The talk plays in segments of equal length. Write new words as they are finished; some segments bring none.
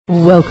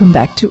Welcome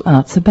back to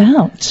Arts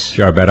About.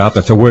 Show about art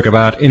that's a work of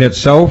art in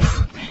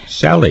itself.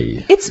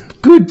 Sally. It's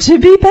good to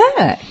be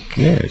back.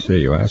 Yes, there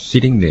you are,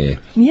 sitting there.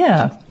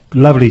 Yeah.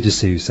 Lovely to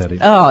see you, Sally.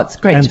 Oh, it's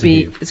great And to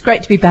be. to It's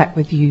great to be back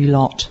with you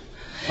lot.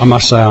 I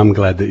must say I'm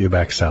glad that you're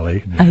back,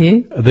 Sally. Are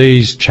you?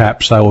 These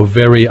chaps, they were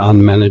very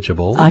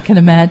unmanageable. I can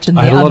imagine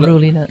the I had a lot of-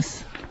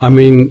 unruliness. I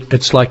mean,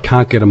 it's like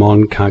can't get them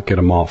on, can't get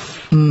them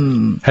off.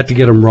 Had to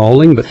get them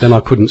rolling, but then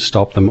I couldn't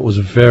stop them. It was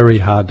very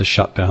hard to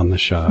shut down the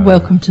show.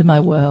 Welcome to my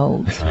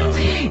world.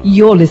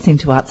 You're listening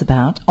to Arts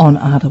About on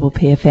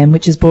RPPFM,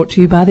 which is brought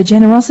to you by the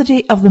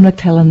generosity of the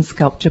McClellan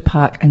Sculpture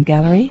Park and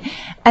Gallery.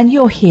 And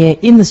you're here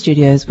in the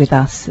studios with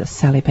us,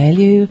 Sally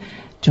Baillieu,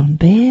 John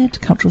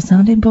Baird, Cultural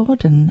Sounding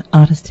Board and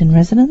Artist in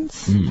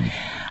Residence.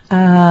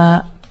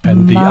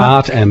 And the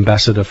art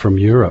ambassador from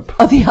Europe.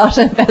 Oh, the Art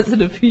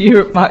Ambassador for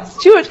Europe, Mark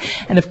Stewart.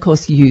 And of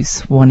course, you,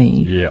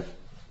 Swanee. Yep.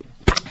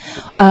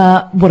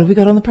 What have we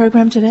got on the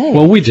program today?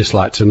 Well, we'd just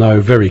like to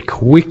know very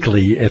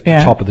quickly at Yeah.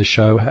 the top of the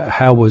show,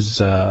 how was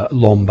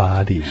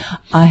Lombardy?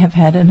 I have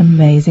had an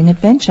amazing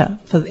adventure.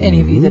 For any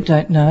of you that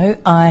don't know,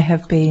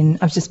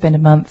 I've just spent a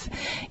month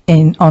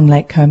on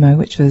Lake Como,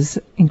 which was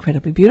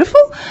incredibly beautiful.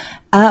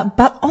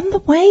 But on the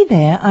way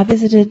there, I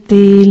visited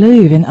the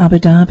Louvre in Abu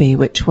Dhabi,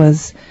 which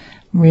was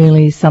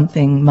really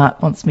something.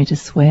 Mark wants me to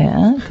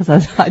swear, because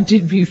I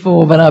did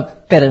before, but I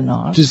better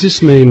not. Does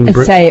this mean... And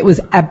say it was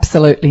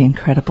absolutely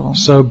incredible.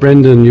 So,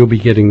 Brendan, you'll be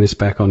getting this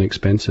back on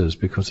expenses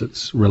because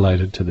it's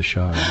related to the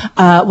show.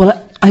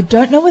 Well, I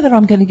don't know whether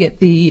I'm going to get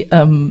the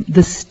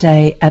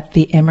stay at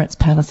the Emirates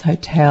Palace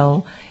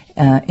Hotel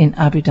in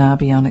Abu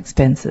Dhabi on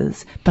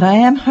expenses, but I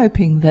am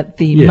hoping that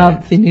the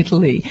month in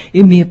Italy,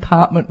 in the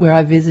apartment where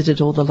I visited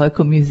all the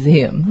local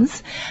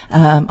museums,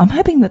 I'm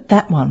hoping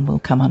that one will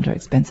come under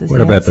expenses.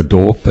 What about the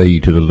door fee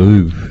to the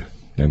Louvre?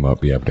 They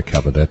might be able to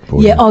cover that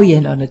for you. Yeah, oh yeah,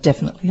 no,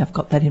 definitely. I've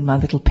got that in my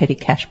little petty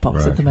cash box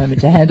Right. at the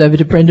moment to hand over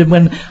to Brendan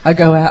when I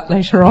go out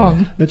later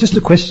on. Now, just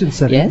a question,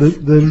 Sally. Yes?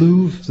 The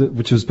Louvre,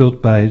 which was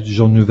built by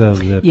Jean Nouvel,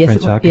 the Yes,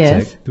 French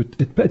architect,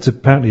 it's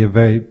apparently a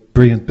very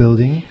brilliant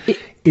building.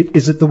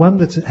 Is it the one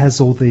that has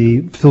all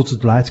the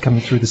filtered lights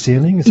coming through the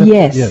ceiling? Is that,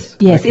 Yes.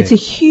 Okay. It's a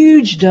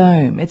huge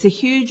dome. It's a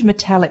huge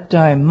metallic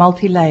dome,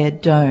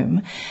 multi-layered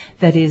dome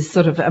that is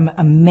sort of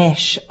a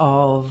mesh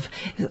of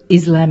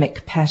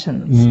Islamic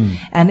patterns.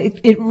 And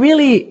it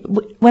really,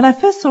 when I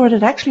first saw it,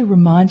 it actually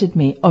reminded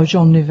me of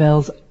Jean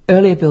Nouvel's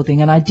earlier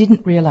building, and I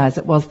didn't realise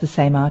it was the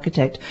same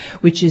architect,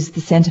 which is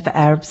the Centre for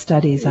Arab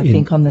Studies, I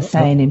think, on the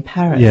Seine in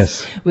Paris.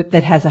 Yes.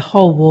 That has a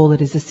whole wall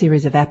that is a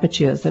series of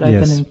apertures that open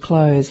Yes. and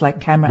close like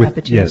camera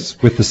apertures.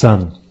 Yes, with the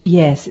sun.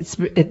 Yes,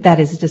 that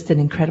is just an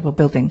incredible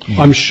building.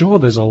 I'm sure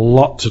there's a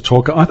lot to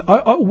talk.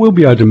 I will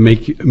be able to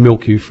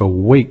milk you for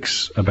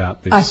weeks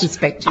about this I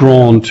suspect you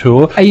grand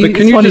tour. Are you, But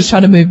can you Swanee's just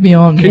trying to move me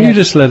on? can Yeah. you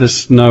just let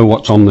us know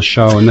what's on the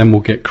show and then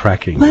we'll get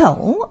cracking?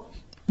 Well,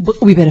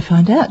 we better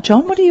find out.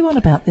 John, what are you on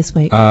about this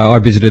week? I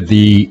visited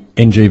the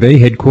NGV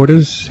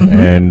headquarters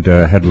and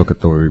had a look at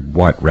the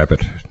White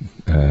Rabbit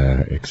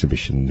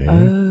exhibition there.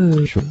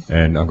 Oh. Sure.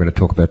 And I'm going to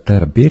talk about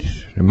that a bit.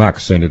 And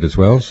Mark's seen it as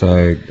well,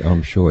 so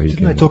I'm sure he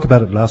Didn't I can... talk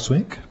about it last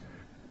week?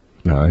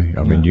 No,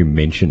 I mean, you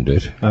mentioned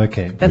it.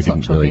 Okay. That's we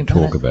not didn't really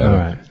talking talk about about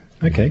All it.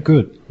 right. Okay,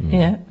 good.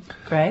 Yeah,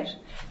 great.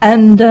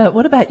 And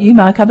what about you,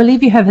 Mark? I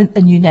believe you have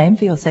a new name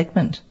for your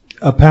segment.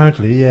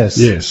 Apparently, yes.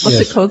 Yes. What's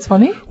it called,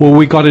 Swanee? Well,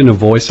 we got in a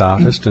voice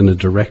artist and a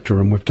director,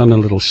 and we've done a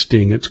little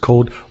sting. It's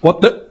called What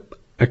the...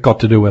 It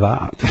got to do with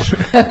art.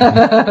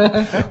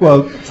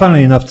 Well,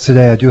 funnily enough,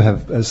 today I do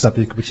have a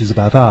subject which is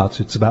about art.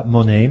 It's about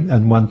Monet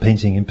and one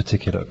painting in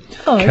particular.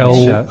 Oh,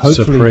 Kel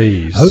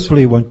Surprise.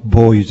 Hopefully it won't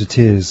bore you to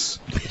tears,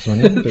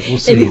 Sonia, but we'll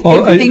see.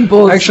 Everything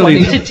bores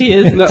actually- Swanee to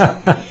tears.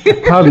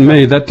 Pardon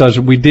me, that does...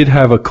 We did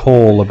have a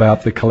call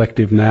about the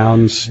collective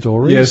nouns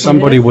story. Yeah,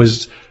 somebody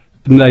was...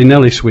 They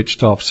nearly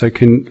switched off, so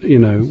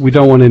we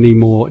don't want any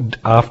more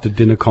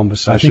after-dinner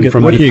conversation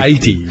from what the do you-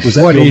 80s. Was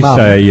that What your is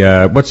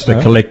mum? what's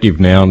the collective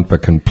noun for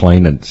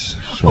complainants?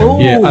 Oh.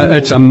 Yeah,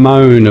 it's a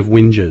moan of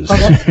whinges. Oh,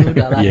 that's good.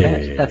 I like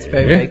that. That's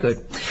very, very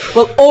good.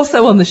 Well,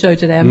 also on the show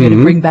today, I'm going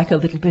to bring back a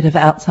little bit of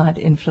outside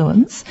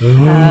influence.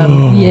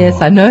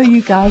 Yes, I know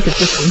you guys have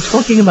just been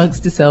talking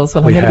amongst yourselves, but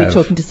I'm We going to be have.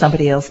 talking to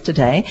somebody else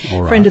today.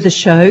 All right. Friend of the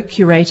show,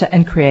 curator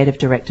and creative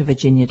director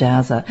Virginia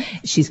Dowser.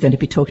 She's going to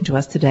be talking to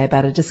us today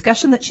about a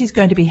discussion that she's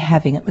going to be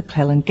having at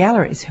McClellan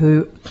Galleries,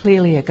 who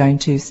clearly are going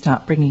to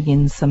start bringing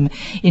in some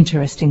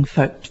interesting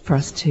folk for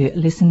us to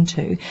listen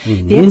to.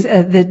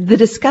 The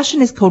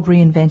discussion is called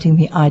Reinventing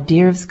the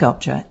Idea of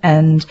Sculpture,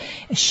 and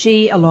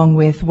she, along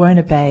with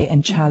Wona Bay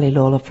and Charlie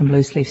Lawler from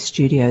Loose Leaf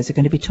Studios, are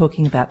going to be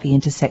talking about the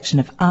intersection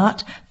of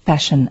art,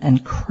 fashion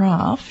and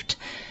craft,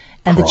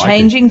 and the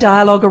changing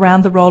dialogue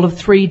around the role of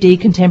 3D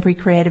contemporary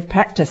creative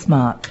practice,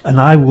 Mark. And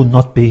I will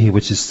not be here,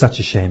 which is such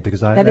a shame, because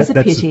That is a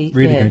that's pity,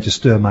 really yeah. going to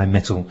stir my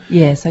mettle.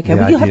 Yes, okay.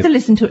 The Well, you'll have idea. to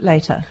listen to it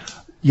later.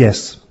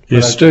 Yes.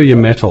 You stir your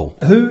metal.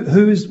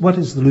 What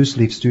is the Loose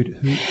Leaf Studio?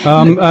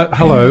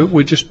 Hello,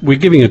 we're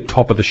giving a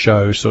top of the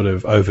show sort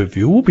of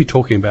overview. We'll be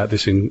talking about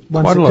this in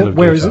quite a lot of detail.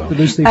 Where is it, the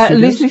Loose Leaf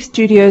Studios? Loose Leaf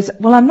Studios,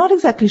 well, I'm not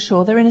exactly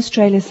sure. They're in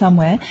Australia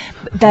somewhere.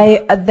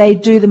 They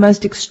do the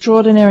most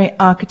extraordinary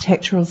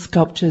architectural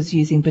sculptures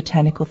using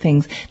botanical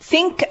things.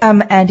 Think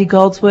Andy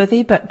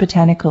Goldsworthy, but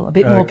botanical, a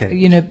bit more,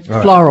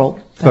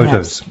 floral.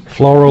 Photos.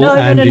 Floral.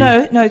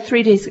 No,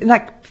 3D,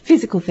 like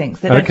physical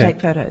things. They don't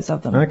take photos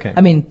of them. Okay.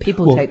 I mean,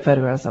 people take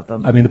photographs of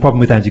them. I mean, the problem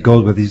with Andy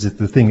Goldsworthy is that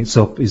the thing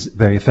itself is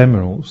very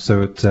ephemeral,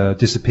 so it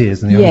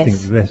disappears, and the only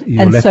thing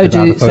you're left with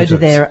are the photos. So do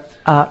their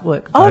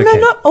artwork. Oh, no,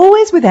 not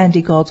always with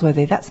Andy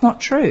Goldsworthy. That's not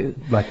true.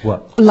 Like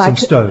what? Like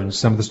some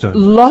of the stones. A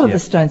lot of the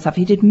stone stuff.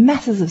 He did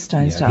masses of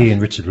stone stuff. He and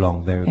Richard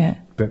Long, they're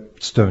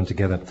stone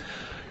together.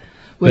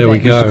 There we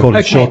go.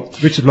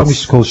 Richard Long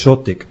used to call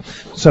Short Dick.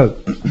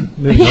 So,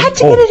 you had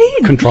to get it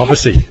in.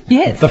 Controversy.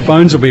 Yes. The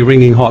phones will be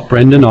ringing hot,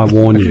 Brendan, I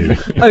warn you.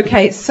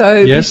 Okay,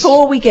 so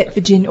before we get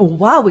Virginia, or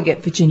while we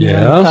get Virginia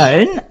on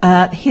the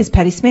phone, here's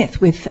Patti Smith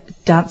with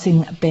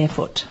Dancing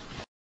Barefoot.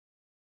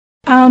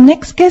 Our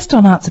next guest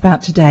on Arts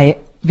About today,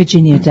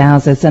 Virginia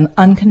Dowser, is an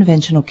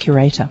unconventional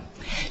curator.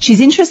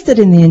 She's interested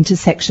in the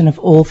intersection of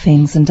all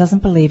things and doesn't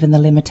believe in the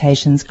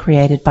limitations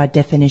created by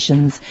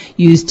definitions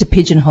used to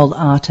pigeonhole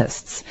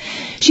artists.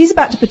 She's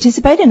about to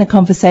participate in a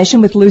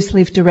conversation with Loose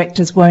Leaf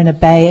directors Wona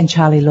Bay and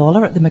Charlie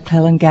Lawler at the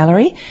McClelland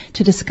Gallery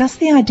to discuss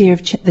the idea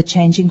of the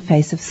changing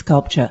face of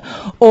sculpture,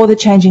 or the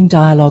changing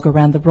dialogue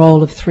around the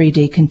role of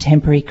 3D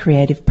contemporary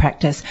creative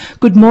practice.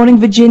 Good morning,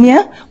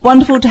 Virginia.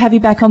 Wonderful to have you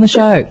back on the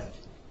show.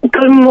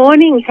 Good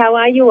morning. How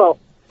are you all?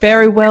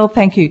 Very well,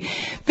 thank you.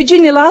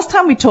 Virginia, last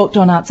time we talked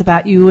on Arts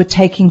About, you were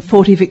taking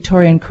 40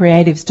 Victorian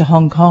creatives to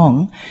Hong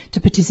Kong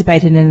to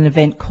participate in an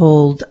event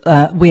called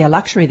We Are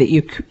Luxury that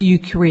you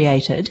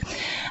created.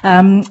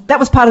 That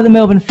was part of the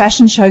Melbourne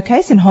Fashion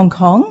Showcase in Hong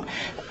Kong.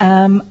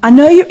 I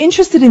know you're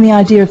interested in the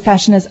idea of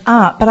fashion as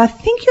art, but I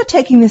think you're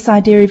taking this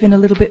idea even a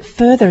little bit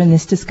further in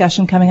this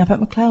discussion coming up at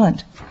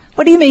McClelland.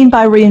 What do you mean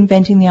by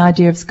reinventing the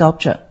idea of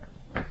sculpture?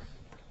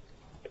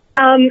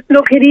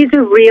 Look, it is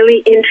a really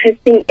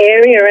interesting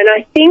area, and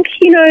I think,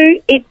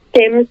 it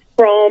stems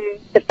from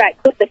the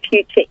fact that the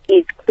future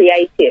is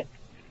creative.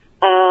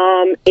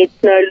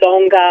 It's no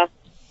longer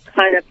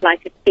kind of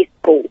like a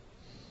fiscal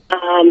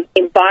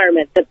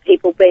environment that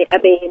people are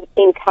being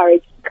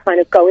encouraged to kind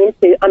of go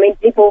into. I mean,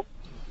 people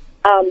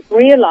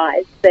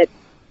realise that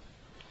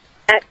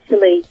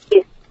actually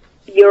if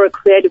you're a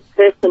creative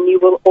person, you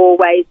will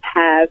always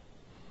have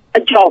a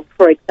job,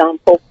 for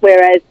example,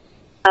 whereas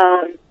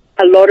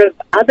a lot of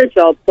other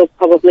jobs will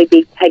probably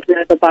be taken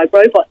over by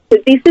robots. So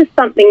this is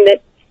something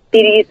that it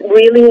is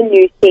really a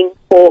new thing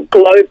for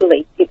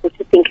globally people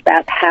to think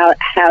about how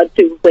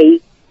do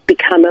we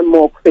become a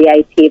more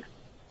creative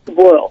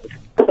world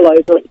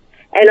globally.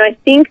 And I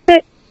think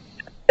that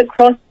the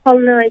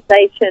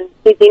cross-pollination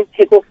is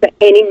integral for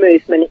any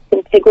movement.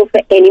 It's integral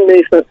for any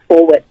movement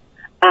forward.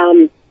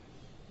 So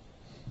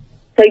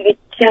you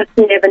just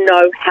never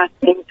know how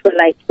things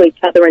relate to each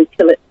other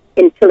until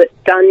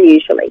it's done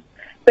usually.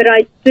 But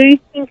I do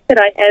think that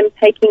I am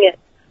taking it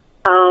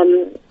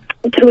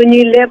to a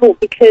new level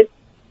because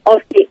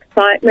of the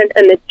excitement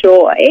and the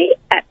joy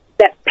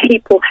that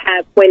people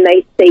have when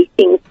they see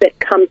things that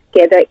come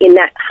together in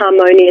that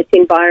harmonious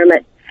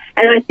environment.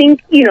 And I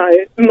think,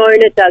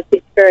 Mona does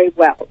this very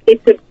well.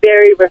 It's a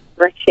very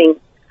refreshing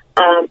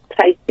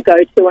place to go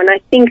to. And I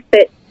think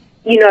that,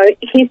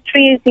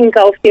 history is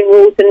engulfed in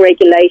rules and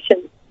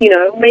regulations.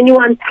 When you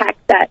unpack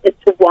that as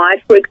to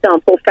why, for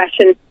example,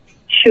 fashion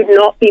should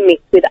not be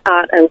mixed with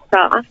art and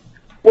craft,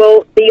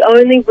 well, the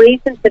only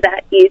reason for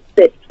that is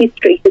that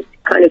history has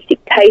kind of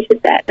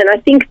dictated that. And I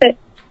think that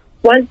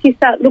once you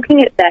start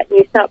looking at that and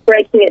you start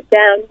breaking it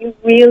down, you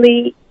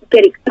really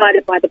get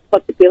excited by the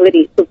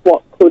possibilities of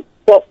what could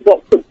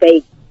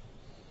be.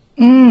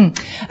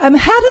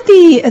 How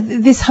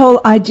did this whole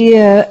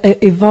idea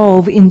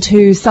evolve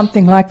into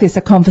something like this,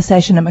 a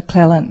conversation at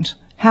McClelland?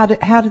 How did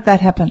that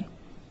happen?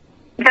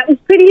 That was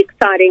pretty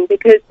exciting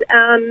because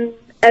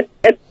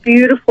a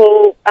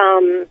beautiful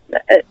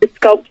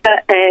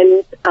sculptor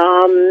and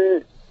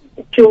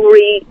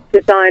jewellery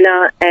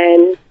designer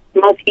and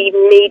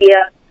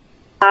multimedia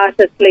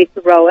artist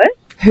Lisa Rowett.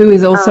 Who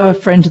is also a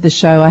friend of the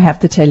show, I have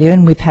to tell you,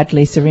 and we've had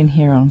Lisa in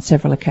here on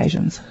several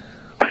occasions.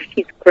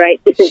 She's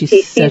great, isn't she?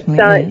 She's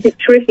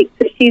terrific.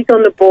 So she's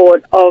on the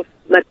board of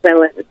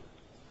McClelland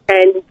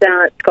and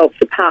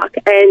Sculpture Park,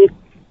 and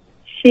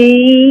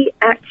she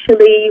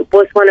actually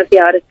was one of the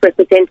artists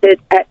represented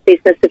at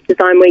Business of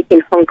Design Week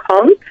in Hong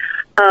Kong.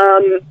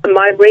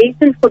 My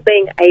reason for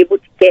being able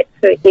to get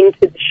her into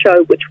the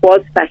show, which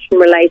was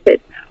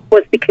fashion-related,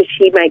 was because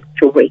she makes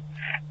jewellery.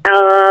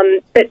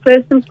 But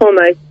first and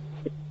foremost,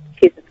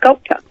 she's a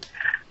sculptor.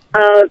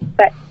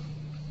 But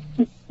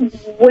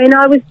when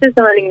I was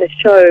designing the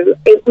show,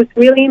 it was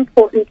really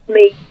important to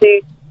me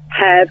to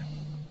have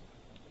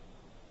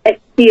a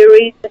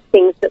series of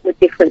things that were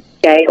different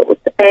scales.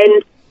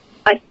 And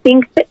I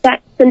think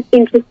that an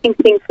interesting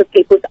thing for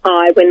people's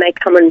eye when they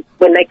come and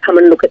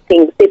look at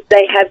things. If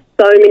they have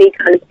so many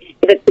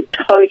if it's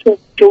a total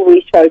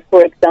jewellery show,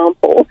 for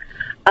example,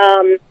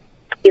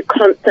 you're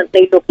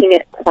constantly looking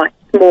at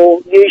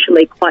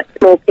usually quite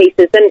small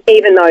pieces. And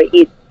even though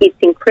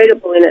it's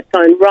incredible in its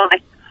own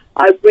right,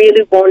 I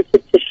really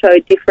wanted to show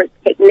different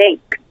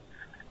techniques,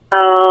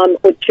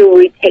 or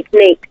jewellery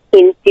techniques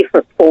in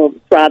different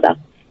forms, rather.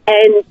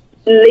 And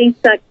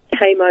Lisa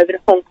came over to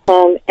Hong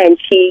Kong, and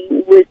she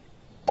was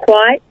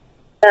quite,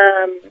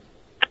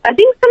 I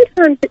think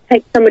sometimes it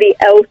takes somebody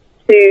else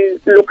to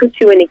look at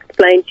you and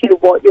explain to you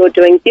what you're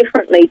doing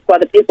differently to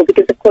other people,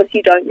 because, of course,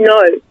 you don't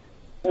know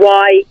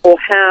why or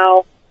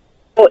how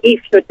or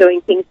if you're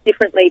doing things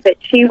differently. But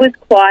she was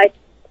quite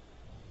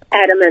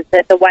adamant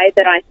that the way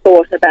that I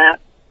thought about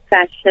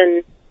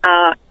fashion,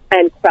 art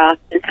and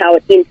craft and how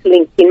it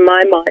interlinked in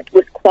my mind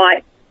was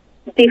quite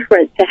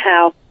different to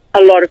how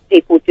a lot of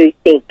people do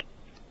think.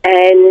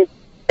 And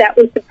that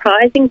was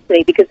surprising to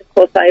me because, of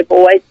course, I've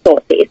always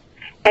thought this.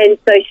 And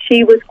so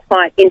she was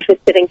quite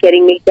interested in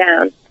getting me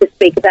down to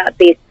speak about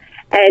this,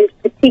 and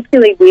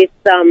particularly with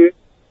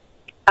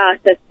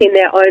artists in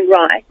their own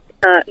right,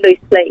 Loose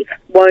Leaf,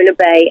 Wona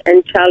Bay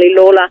and Charlie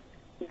Lawler.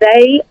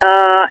 They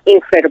are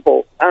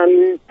incredible.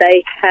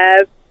 They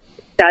have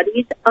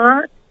studied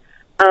art.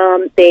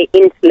 They're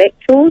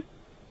intellectuals.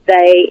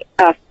 They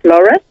are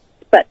florists,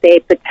 but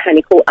they're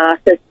botanical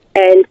artists.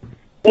 And,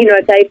 you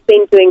know, they've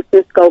been doing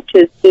some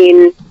sculptures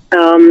in,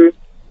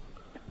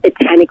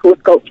 botanical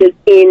sculptures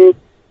in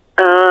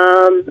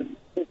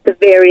the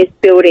various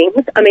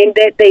buildings. I mean,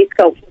 these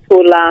sculptures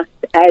will last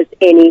as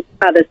any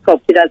other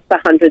sculpture does for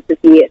hundreds of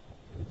years.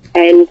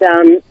 And,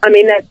 I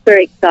mean, that's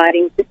very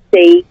exciting to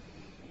see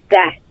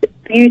that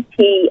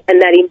beauty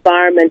and that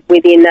environment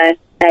within a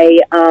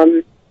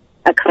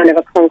kind of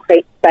a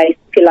concrete space,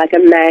 if you like, a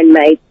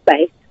man-made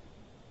space.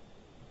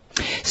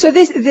 So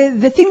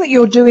the thing that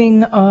you're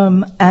doing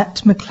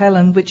at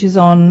McClelland, which is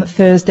on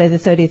Thursday, the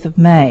 30th of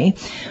May,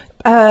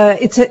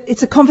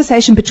 it's a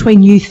conversation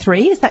between you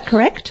three. Is that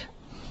correct?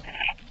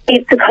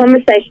 It's a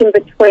conversation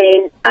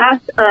between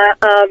us.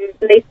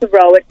 Lisa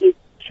Rowett is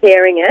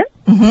chairing it,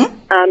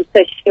 so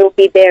she'll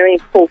be there in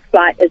full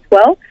flight as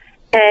well.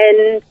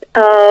 And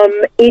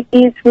it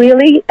is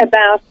really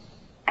about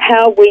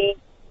how we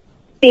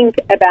think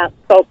about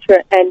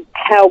sculpture and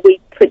how we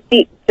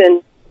predict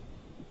and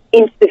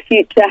into the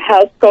future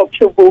how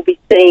sculpture will be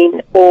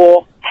seen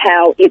or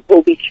how it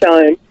will be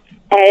shown.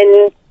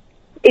 And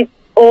it's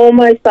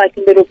almost like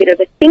a little bit of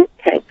a think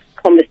tank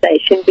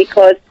conversation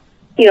because,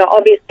 you know,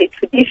 obviously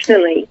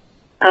traditionally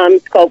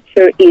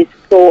sculpture is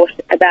thought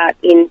about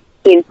in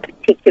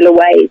particular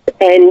ways.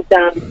 And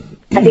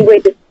I think we're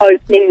just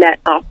opening that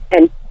up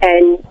and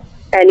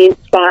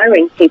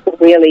inspiring people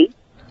really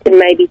to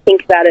maybe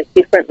think about it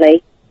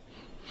differently.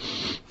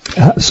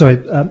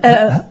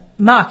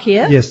 Mark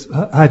here. Yes.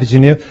 Hi,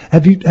 Virginia.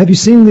 Have you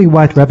seen the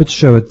White Rabbit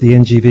show at the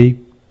NGV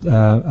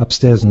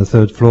upstairs on the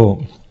third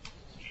floor?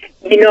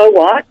 You know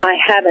what? I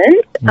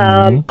haven't.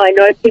 I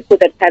know people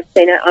that have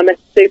seen it. I'm a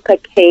super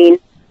keen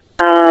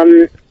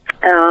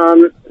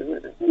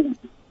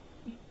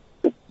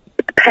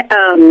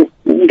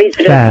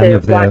visitor fan to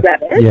of White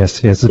Rabbit.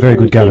 Yes, it's a very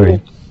good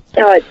gallery.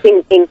 Oh, it's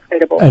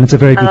incredible. And it's a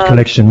very good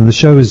collection. And the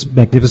show is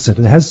magnificent.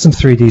 It has some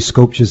 3D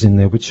sculptures in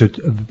there, which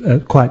are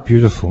quite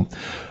beautiful.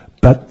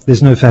 But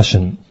there's no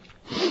fashion.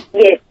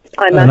 Yes,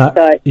 I must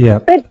say. Yeah.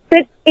 But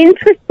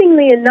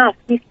interestingly enough,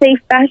 you see,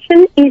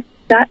 fashion is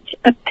such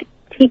a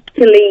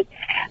particularly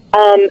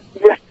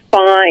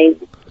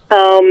refined.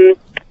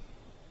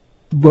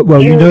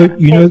 Well, you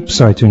know.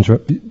 Sorry to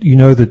interrupt. You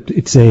know that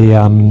it's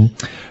a.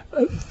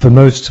 For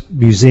most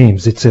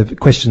museums, it's a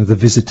question of the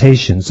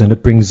visitations, and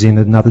it brings in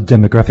another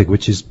demographic,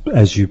 which is,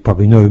 as you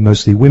probably know,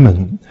 mostly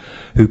women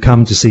who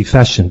come to see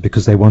fashion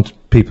because they want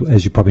people,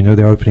 as you probably know,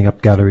 they're opening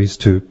up galleries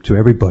to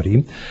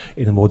everybody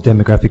in a more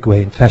demographic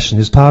way, and fashion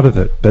is part of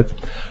it. But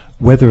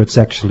whether it's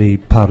actually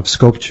part of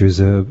sculpture is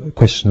a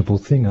questionable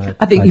thing. I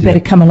think you better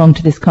come along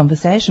to this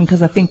conversation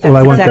because I think that's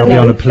I won't exactly... be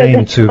on a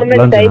plane to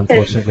London,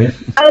 unfortunately.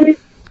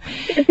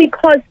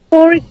 Because,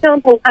 for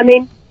example, I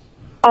mean,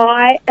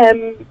 I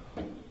am...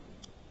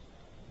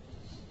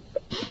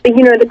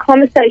 You know, the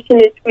conversation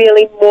is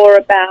really more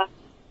about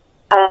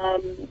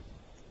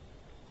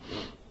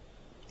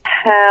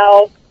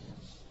how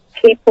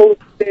people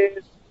who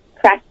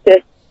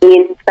practice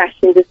in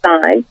fashion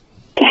design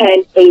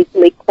can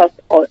easily cross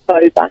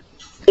over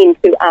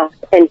into art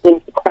and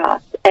into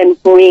craft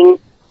and bring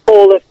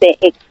all of their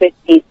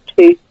expertise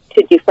to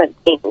different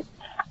things.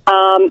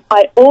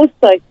 I also,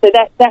 so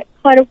that's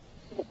kind of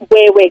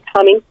where we're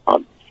coming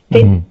from.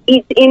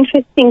 It's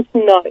interesting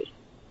to note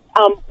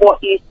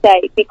what you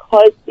say,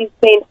 because there's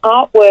been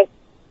artworks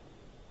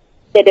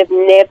that have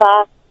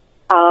never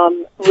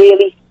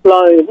really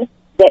flown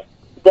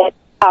that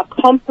are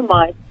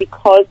compromised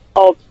because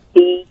of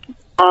the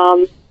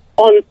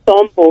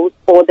ensembles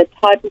or the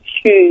type of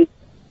shoes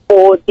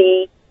or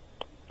the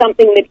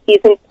something that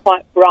isn't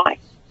quite right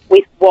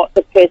with what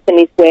the person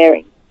is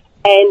wearing.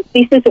 And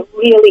this is a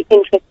really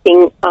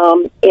interesting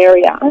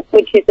area,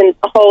 which is a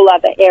whole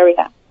other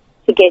area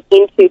to get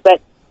into,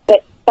 but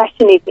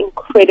fashion is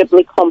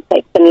incredibly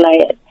complex and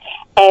layered.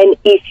 And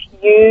if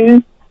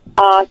you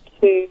are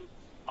to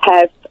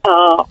have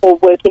or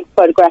work in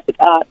photographic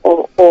art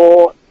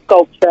or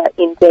sculpture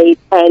indeed,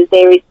 and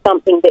there is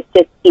something that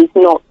just is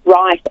not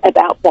right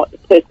about what the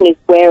person is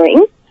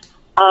wearing,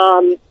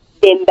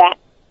 then that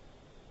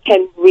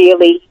can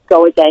really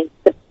go against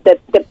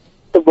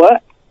the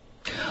work.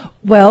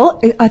 Well,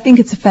 I think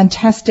it's a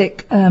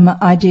fantastic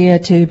idea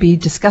to be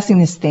discussing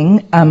this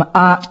thing.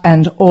 Art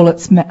and all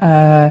its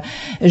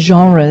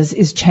genres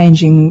is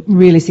changing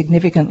really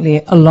significantly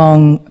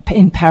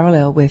in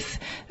parallel with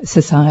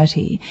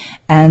society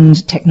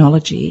and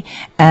technology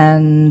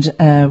and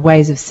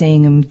ways of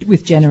seeing them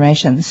with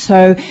generations.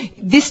 So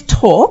this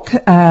talk,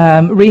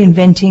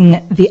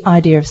 Reinventing the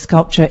Idea of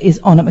Sculpture, is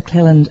on at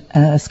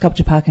McClelland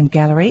Sculpture Park and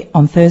Gallery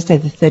on Thursday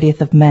the 30th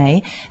of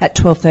May at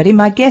 12:30.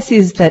 My guess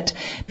is that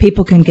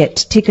people can get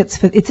tickets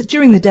for, it's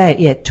during the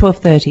day,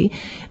 12:30.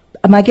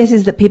 My guess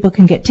is that people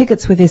can get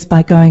tickets for this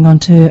by going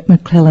onto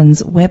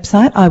McClelland's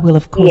website. I will,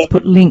 of course,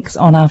 put links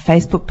on our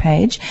Facebook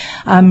page.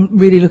 I'm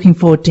really looking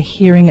forward to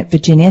hearing it,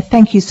 Virginia.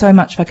 Thank you so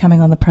much for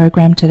coming on the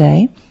program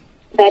today.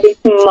 That is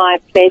my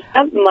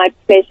pleasure, my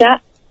pleasure.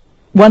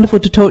 Wonderful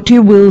to talk to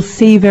you. We'll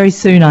see you very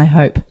soon, I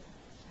hope.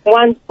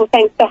 Wonderful.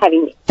 Thanks for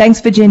having me.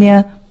 Thanks,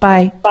 Virginia.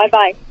 Bye.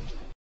 Bye-bye.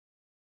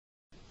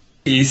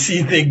 This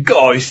is the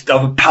ghost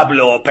of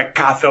Pablo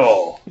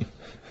Picasso.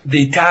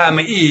 The time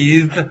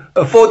is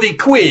for the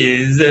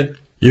quiz.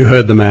 You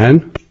heard the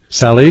man,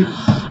 Sally.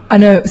 I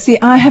know. See,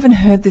 I haven't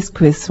heard this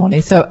quiz,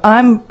 Swanee, so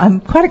I'm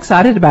quite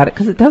excited about it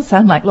because it does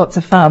sound like lots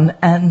of fun,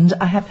 and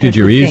I have heard Did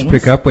your good ears things.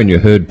 pick up when you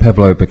heard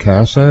Pablo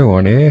Picasso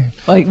on air?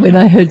 Like when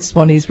I heard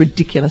Swanee's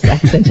ridiculous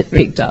accent, it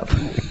picked up.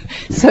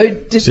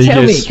 So just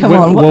tell me, come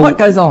on, what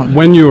goes on?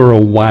 When you were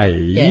away,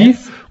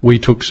 Yes. we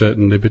took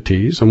certain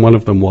liberties, and one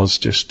of them was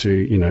just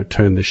to,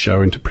 turn the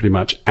show into pretty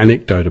much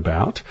anecdote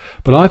about.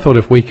 But I thought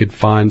if we could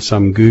find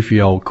some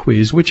goofy old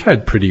quiz, which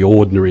had pretty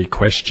ordinary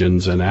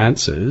questions and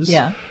answers,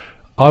 Yeah.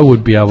 I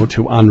would be able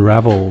to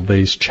unravel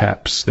these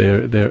chaps,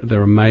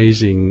 their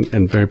amazing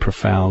and very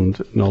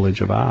profound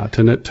knowledge of art.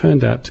 And it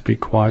turned out to be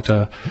quite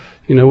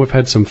we've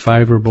had some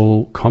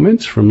favourable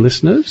comments from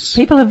listeners.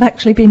 People have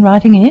actually been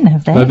writing in,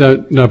 have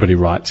they? Nobody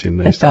writes in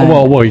these. They don't.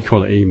 Well, what do you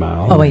call it?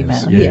 Email. Oh,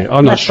 email, yeah.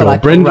 I'm not That's what I sure.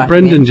 call writing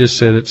Brendan in. just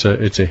said it's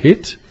a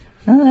hit.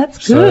 Oh,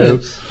 that's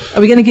good. Are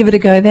we going to give it a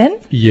go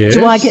then? Yes.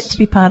 Do I get to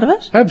be part of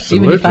it?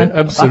 Absolutely. I probably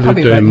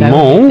Absolutely. won't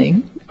know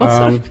anything.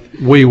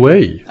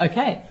 Oui.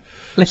 Okay.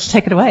 Let's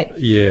take it away.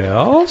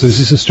 Yeah. So is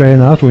this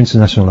Australian art or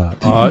international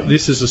art?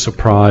 This is a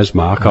surprise,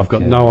 Mark. I've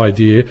got no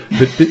idea.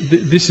 But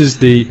this is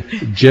the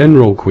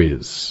general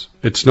quiz.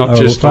 It's not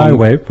just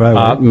on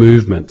art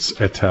movements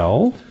et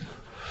al.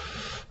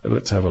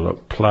 Let's have a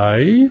look.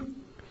 Play.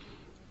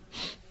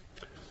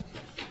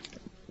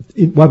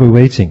 While we're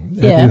waiting,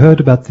 have you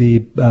heard about the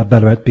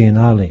Ballarat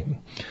Biennale?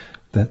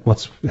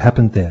 What's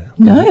happened there?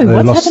 No, they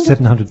what's lost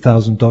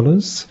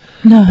 $700,000.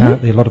 No.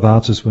 Apparently a lot of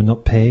artists were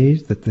not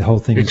paid, that the whole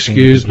thing has been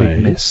a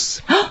complete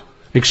mess.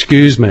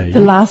 Excuse me. The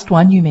last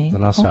one, you mean? The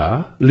last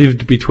one.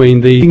 Lived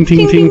between the ting,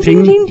 ting, ting,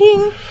 ting, ting,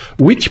 ting.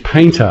 Which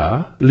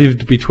painter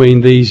lived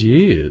between these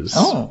years?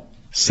 Oh.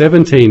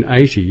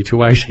 1780 to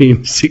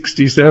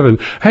 1867.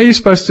 How are you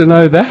supposed to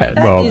know that?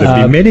 Well,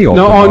 there'd be many of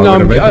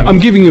them. I'm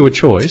giving you a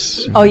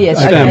choice. Oh, yes.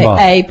 Stand Okay.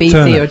 by. A, B,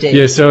 C, or D.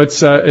 Yeah, so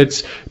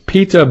it's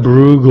Peter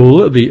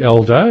Bruegel, the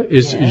elder,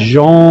 is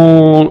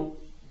Jean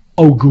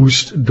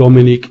Auguste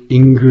Dominique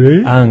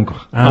Ingres.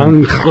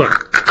 Ingres.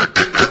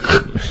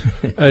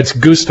 It's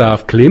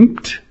Gustav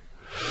Klimt.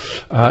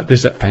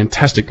 There's that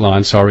fantastic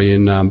line,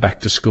 in Back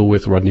to School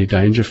with Rodney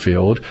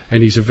Dangerfield,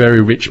 and he's a very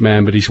rich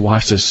man, but his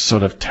wife's this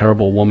sort of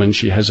terrible woman.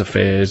 She has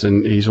affairs,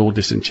 and he's all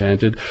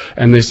disenchanted.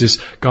 And there's this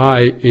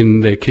guy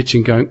in their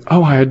kitchen going,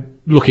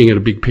 looking at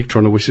a big picture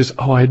on the wish says,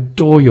 I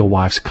adore your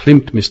wife's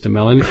Klimt, Mr.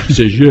 Mellon. He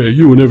says, yeah,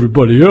 you and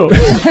everybody else.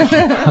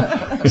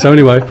 So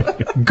anyway,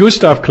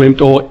 Gustav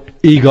Klimt or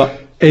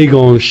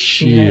Egon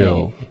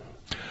Schiele.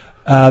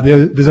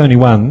 There's only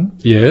one.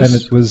 Yes.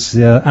 And it was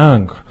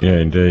Ingres. Yeah,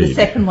 indeed. The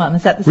second one,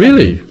 is that the second?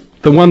 Really?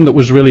 The one that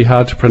was really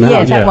hard to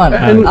pronounce? Yeah, that one.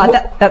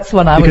 That's the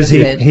one I would have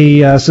said. Because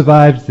he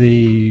survived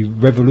the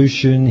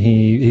revolution.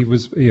 He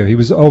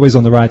was always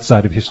on the right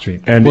side of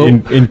history. And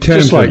in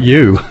terms just like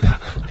you.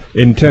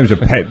 In terms of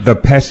the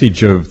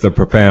passage of the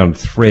profound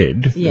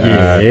thread,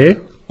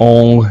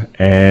 on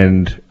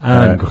and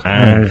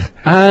Ingres.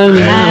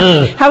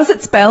 How is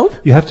it spelled?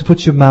 You have to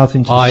put your mouth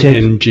into the shape.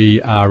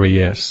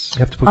 Ingres. You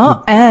have to put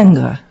Oh,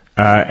 Ingres.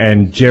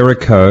 and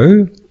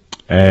Jericho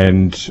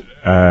and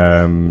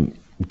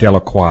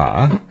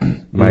Delacroix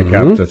make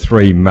up the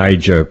three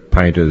major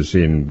painters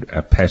in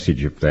a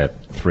passage of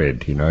that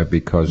thread,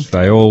 because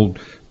they all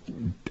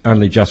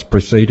only just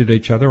preceded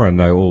each other and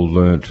they all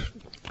learnt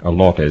a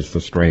lot as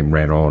the stream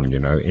ran on,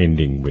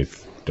 ending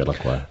with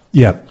Delacroix.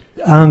 Yeah,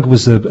 Ingres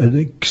was an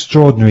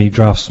extraordinary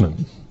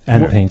draftsman,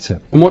 and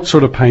painter. And what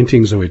sort of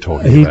paintings are we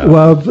talking about?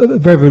 Well,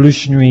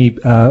 revolutionary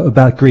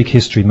about Greek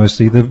history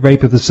mostly. The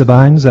Rape of the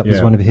Sabines, that was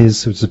Yeah. one of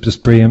his, which was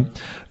just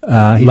brilliant.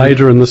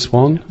 Later in the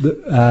Swan?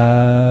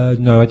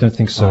 No, I don't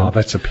think so. Oh,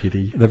 that's a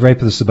pity. The Rape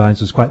of the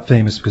Sabines was quite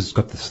famous because it's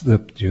got the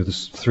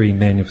three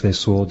men with their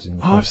swords in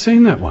the Oh, I've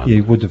seen that one.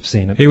 You would have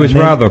seen it. He was And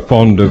then- rather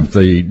fond of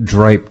the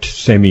draped,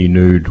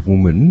 semi-nude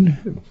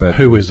woman, but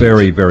Who isn't?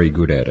 very, very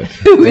good at it.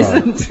 Who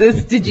isn't?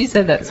 Did you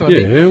say that sort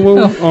of? Yeah, well,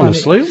 Oh, funny.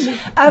 honestly.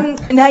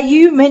 Now,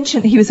 you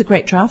mentioned he was a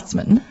great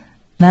draftsman.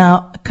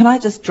 Now, can I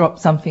just drop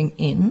something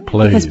in?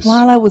 Please. Because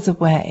while I was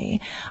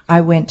away,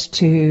 I went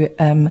to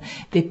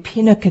the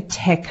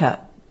Pinacoteca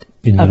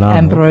In of Milan.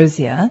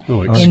 Ambrosia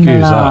Oh, in excuse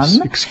Milan, us.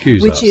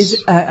 Excuse which us.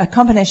 is a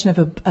combination of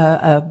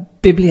a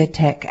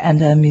bibliothèque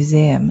and a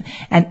museum.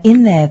 And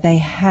in there they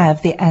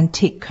have the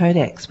Antique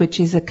Codex, which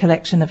is a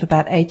collection of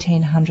about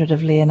 1,800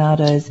 of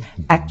Leonardo's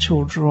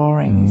actual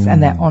drawings,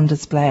 and they're on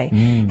display.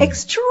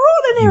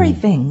 Extraordinary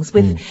things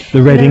with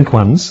The red ink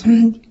ones.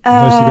 Mostly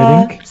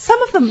red ink.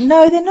 some of them,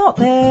 no, they're not.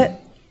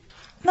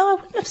 No, I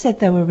wouldn't have said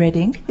they were red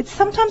ink.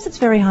 Sometimes it's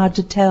very hard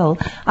to tell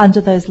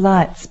under those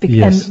lights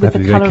Yes, and with have to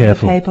the be very colour of the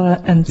careful.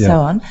 paper and Yeah. so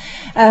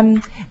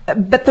on.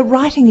 But the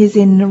writing is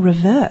in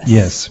reverse.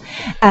 Yes.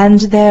 And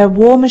they're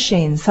war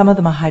machines. Some of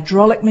them are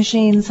hydraulic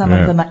machines. Some Yeah.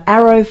 of them are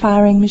arrow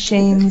firing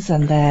machines.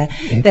 And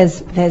there's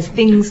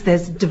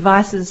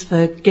devices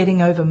for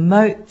getting over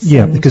moats.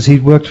 Yeah, and because he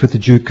worked with the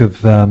Duke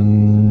of,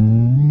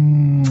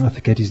 I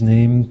forget his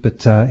name,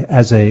 but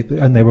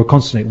and they were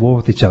constantly at war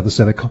with each other,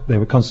 so they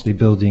were constantly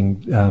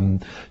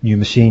building new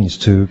machines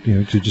to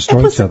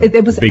destroy each other.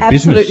 it was Big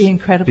absolutely business.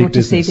 incredible Big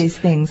to see business. these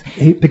things.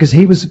 Because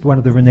he was one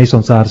of the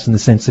Renaissance artists in the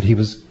sense that he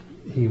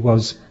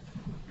was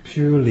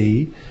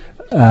purely.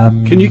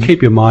 Can you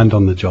keep your mind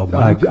on the job,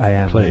 I Mark?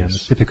 am. Please.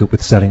 It's difficult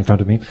with selling in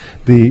front of me.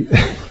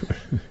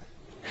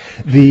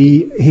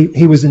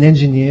 He was an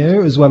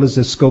engineer as well as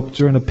a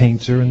sculptor and a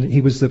painter, and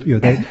he was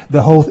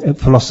the whole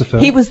philosopher.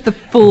 He was the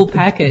full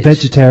package.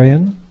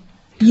 Vegetarian,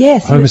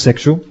 Yes, he was,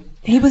 homosexual.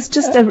 he was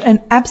just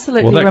an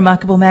absolutely Well, that-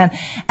 remarkable man.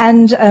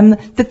 And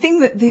the thing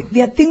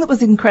that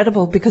was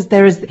incredible, because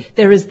there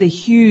is the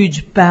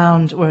huge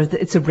bound, or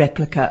it's a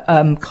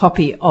replica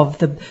copy of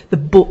the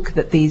book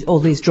that all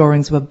these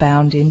drawings were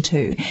bound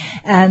into,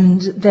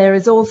 and there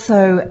is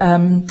also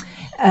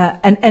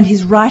and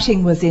his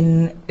writing was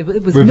mirrored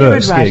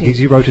Reverse. Yeah, writing.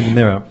 he wrote in the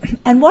mirror.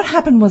 And what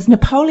happened was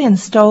Napoleon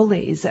stole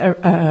these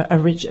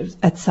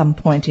at some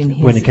point in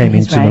his When he came in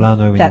his into reign.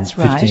 Milano in That's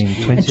right,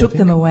 1520, and took I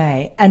them think.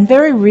 away. And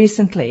very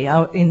recently,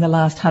 in the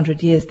last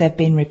 100 years, they've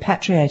been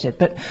repatriated.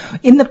 But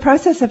in the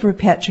process of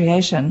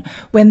repatriation,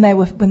 when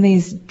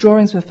these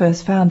drawings were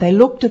first found, they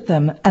looked at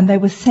them and they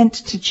were sent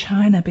to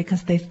China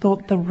because they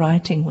thought the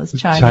writing was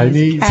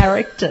Chinese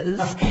characters.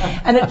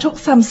 And it took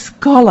some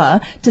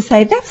scholar to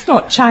say that's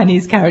not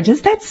Chinese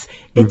characters, that's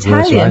Reverse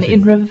Italian writing.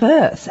 in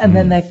reverse. And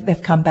then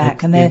they've come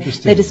back and they're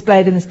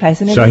displayed in this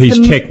place. And So it was his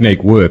the-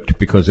 technique worked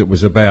because it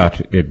was about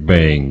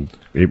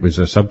it was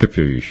a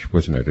subterfuge,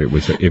 wasn't it? It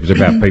was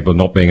about people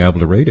not being able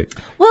to read it.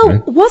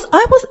 Well, was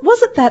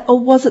it that, or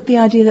was it the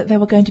idea that they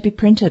were going to be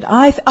printed?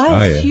 I yeah.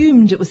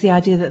 assumed it was the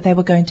idea that they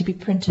were going to be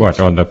printed. What,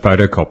 on the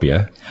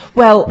photocopier,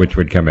 Well, which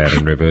would come out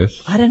in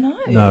reverse? I don't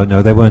know.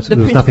 No, they weren't. There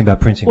was print- nothing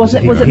about printing. Was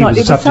it- was it he not? was a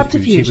It was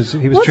subterfuge. He was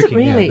Was it tricking.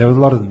 really? Yeah, there were a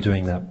lot of them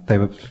doing that. They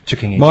were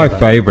tricking each My other.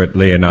 favourite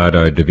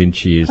Leonardo da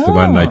Vinci is the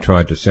one Oh. they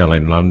tried to sell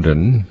in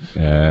London,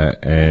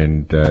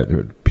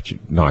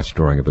 nice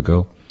drawing of a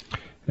girl.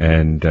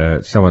 And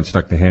someone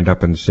stuck their hand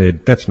up and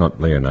said, "That's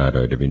not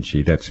Leonardo da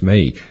Vinci, that's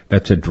me.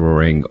 That's a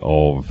drawing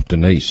of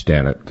Denise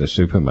down at the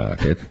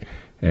supermarket."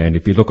 And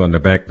if you look on the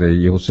back there,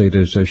 you'll see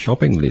there's a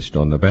shopping list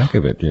on the back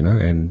of it,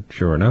 and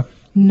sure enough,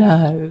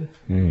 No.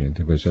 yeah,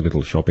 there was a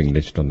little shopping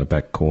list on the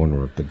back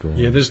corner of the drawing.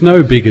 Yeah, there's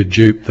no bigger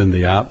dupe than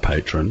the art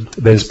patron.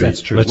 That's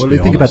true. Let's Well, be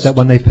think about honest. that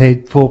one. They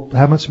paid for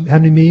how much? How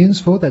many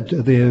millions for that?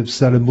 The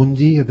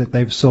Salamundi that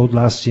they've sold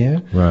last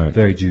year. Right.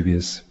 Very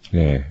dubious.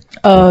 Yeah.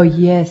 Oh,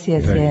 yes. Yeah.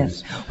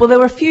 Well, there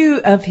were a few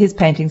of his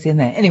paintings in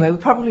there. Anyway, we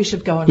probably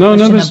should go on to No,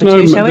 question there's number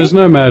no, 2, shall we? there's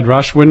no mad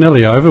rush. We're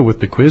nearly over with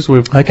the quiz.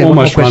 We've Okay, one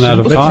almost more run out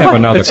of question. Let's time. have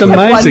another It's question.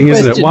 amazing, One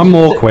isn't it? question. One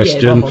more Yeah,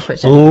 question. one more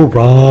question. All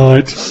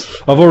right.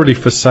 I've already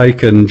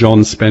forsaken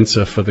John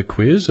Spencer for the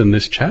quiz in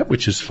this chat,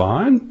 which is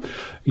fine.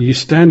 You're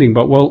standing,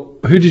 but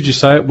who did you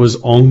say it was?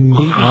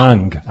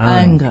 Ang.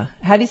 Anger.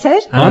 How do you say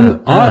it?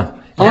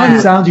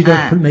 Sound you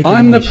don't make.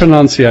 I'm the English.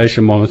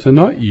 pronunciation monitor,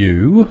 not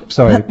you.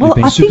 Sorry, Well, you've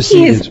been I think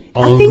he is. superseded.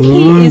 I think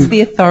he is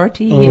the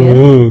authority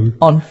here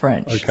on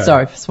French. Okay.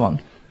 Sorry for Swan.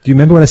 Do you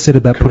remember what I said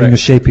about putting a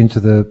Correct. shape into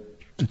the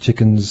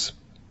chickens?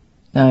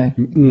 No.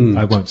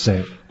 I won't say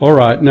it. All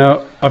right.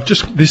 Now,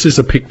 this is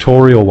a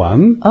pictorial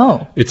one.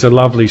 Oh. It's a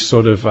lovely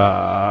sort of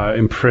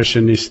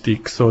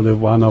impressionistic sort of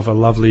one of a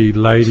lovely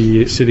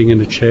lady sitting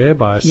in a chair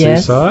by a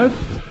Yes. seaside.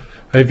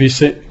 Have you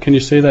seen? Can you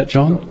see that,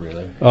 John? Not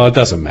really. Oh, it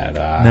doesn't matter.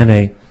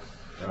 Manet.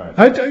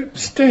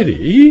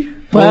 Steady.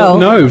 Well-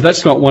 no,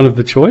 that's not one of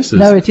the choices.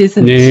 No, it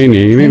isn't.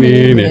 You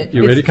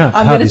ready? Can't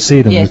I'm hardly gonna-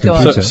 see them Yes, with the go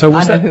on. computer. So I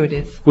was know that- who it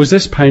is. Was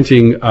this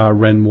painting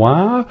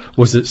Renoir?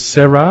 Was it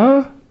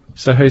Serra?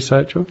 Is that how you say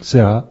it, George?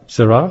 Sarah.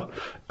 Seurat,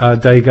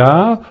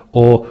 Degas,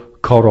 or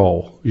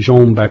Corot,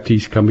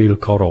 Jean-Baptiste Camille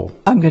Corot.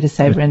 I'm going to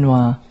say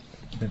Renoir.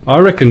 I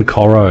reckon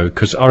Corot,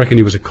 because I reckon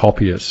he was a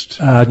copyist.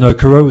 No,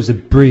 Corot was a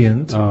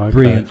brilliant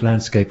okay.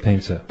 landscape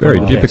painter.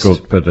 Very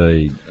difficult for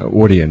the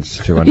audience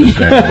to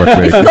understand what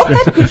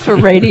we're... Good for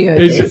radio.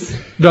 Yes.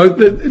 No,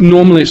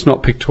 normally it's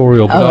not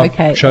pictorial, but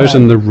okay, I've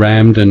chosen the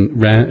random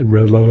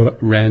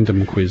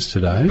quiz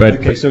today. But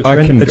Okay, so it's I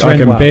can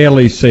Renoir.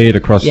 barely see it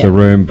across Yeah. the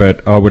room,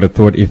 but I would have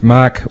thought if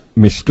Mark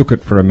mistook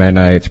it for a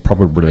Manet, it's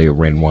probably a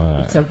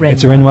Renoir. It's a Renoir.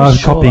 It's a Renoir for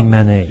sure. copying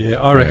Manet.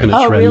 Yeah, I reckon it's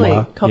Oh, Renoir.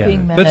 really?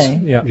 Copying Yeah. That's-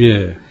 Manet. Yeah.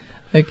 Yeah.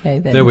 Okay,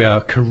 then. There we are.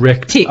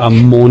 Correct. Tick.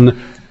 Mondo.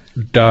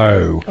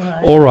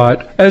 right. All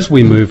right. As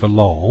we move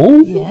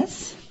along,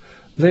 Yes.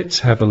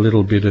 let's have a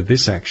little bit of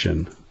this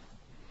action.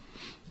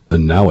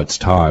 And now it's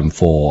time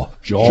for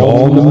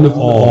John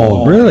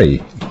on.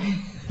 Really?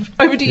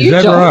 Over to Is you,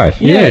 that John.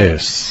 right?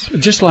 Yes.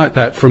 Just like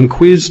that, from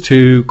quiz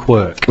to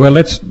quirk. Well,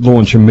 let's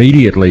launch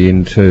immediately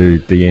into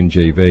the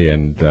NGV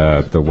and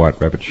the White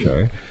Rabbit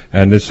Show.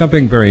 And there's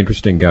something very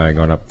interesting going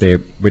on up there,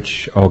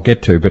 which I'll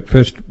get to. But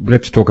first,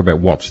 let's talk about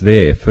what's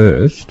there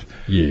first.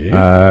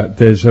 Yeah.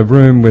 There's a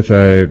room with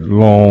a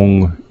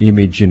long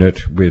image in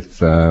it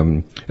with,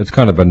 it's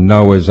kind of a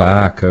Noah's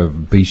Ark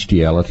of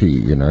bestiality,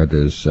 you know.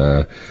 There's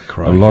a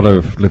lot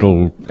of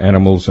little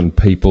animals and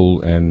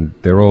people, and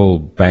they're all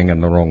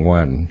banging the wrong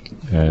one.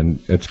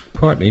 And it's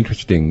quite an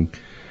interesting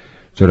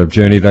sort of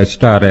journey. They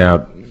start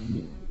out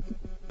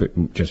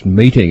just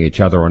meeting each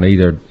other on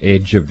either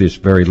edge of this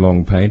very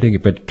long painting,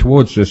 but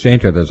towards the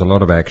centre there's a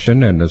lot of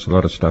action and there's a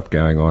lot of stuff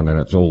going on, and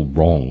it's all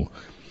wrong.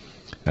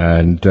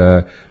 And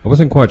I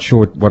wasn't quite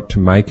sure what to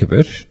make of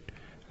it,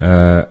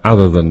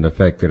 other than the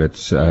fact that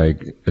it's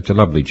a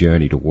lovely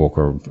journey to walk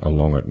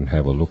along it and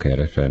have a look at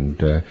it.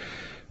 And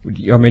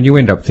I mean, you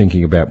end up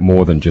thinking about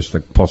more than just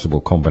the possible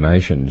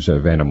combinations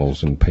of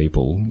animals and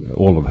people,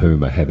 all of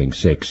whom are having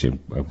sex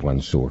of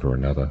one sort or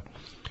another.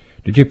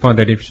 Did you find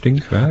that interesting,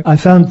 Mark? I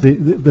found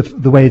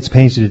the way it's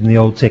painted in the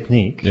old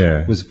technique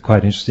Yeah. was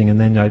quite interesting, and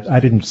then I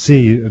didn't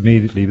see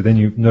immediately, but then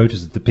you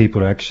notice that the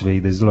people are actually,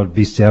 there's a lot of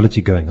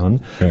bestiality going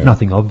on. Yeah.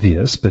 Nothing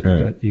obvious, but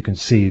Yeah. you can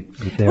see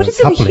that they're What is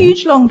it? A coupling.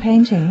 huge long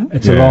painting?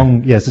 It's Yeah. a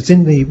long, yes, it's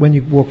in the, when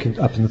you walk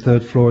up in the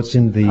third floor, it's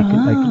in the,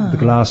 like, the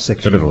glass It's a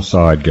section little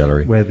side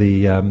gallery. where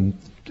the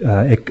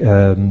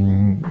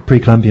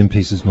pre-Columbian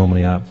pieces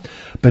normally are.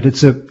 But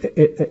it's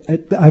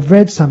I've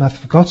read some, I've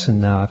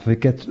forgotten now, I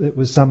forget,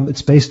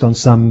 it's based on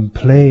some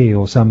play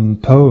or some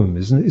poem,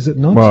 is it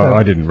not? Well,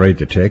 I didn't read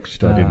the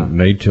text. I didn't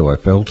need to, I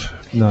felt.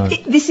 No.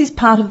 This is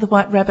part of the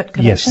White Rabbit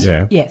collection? Yes.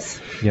 Yeah. Yes.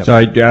 Yep.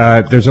 So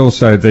there's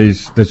also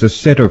there's a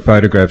set of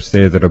photographs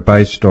there that are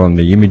based on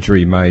the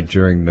imagery made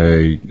during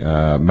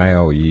the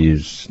Mao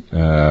years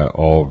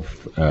of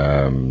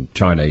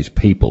Chinese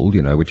people,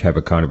 you know, which have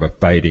a kind of a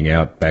fading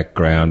out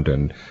background,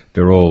 and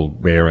they're all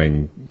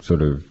wearing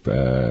sort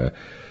of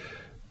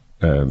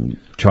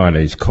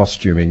Chinese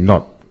costuming,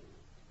 not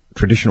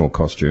traditional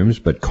costumes,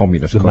 but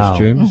communist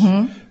costumes.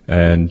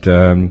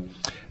 And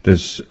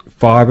there's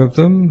 5 of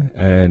them,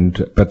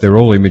 but they're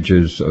all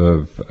images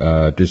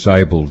of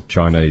disabled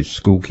Chinese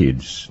school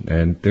kids,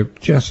 and they're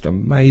just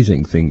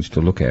amazing things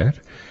to look at.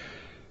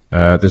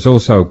 There's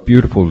also a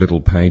beautiful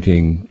little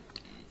painting.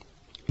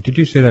 Did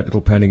you see that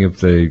little painting of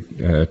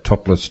the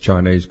topless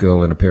Chinese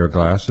girl in a pair of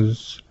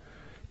glasses?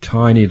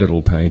 Tiny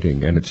little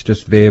painting, and it's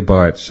just there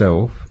by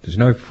itself. There's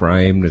no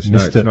frame, it's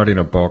not in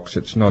a box,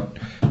 it's not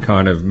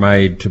kind of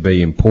made to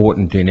be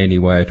important in any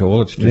way at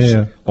all, it's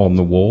just on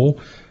the wall,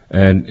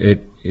 and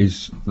it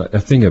is a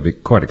thing of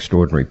quite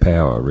extraordinary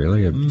power,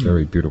 really,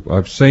 very beautiful.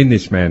 I've seen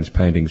this man's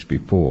paintings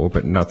before,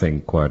 but nothing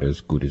quite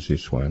as good as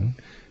this one.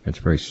 It's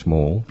very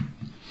small.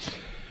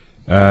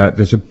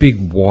 There's a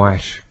big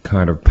white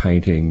kind of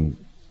painting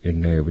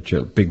in there, which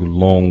a big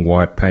long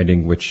white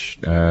painting which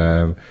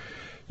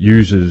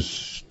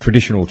uses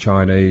traditional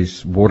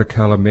Chinese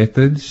watercolour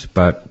methods,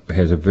 but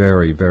has a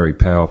very, very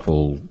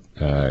powerful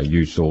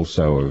use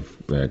also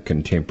of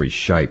contemporary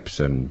shapes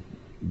and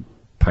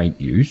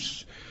paint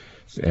use.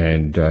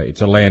 And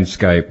it's a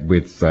landscape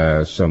with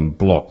some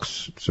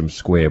blocks, some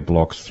square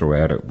blocks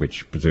throughout it,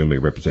 which presumably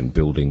represent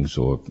buildings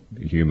or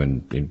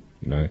human,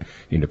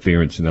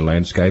 interference in the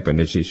landscape. And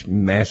there's this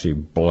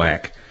massive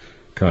black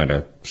kind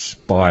of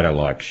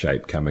spider-like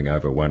shape coming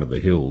over one of the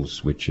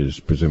hills, which is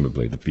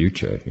presumably the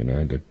future,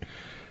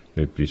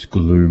 this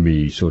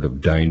gloomy sort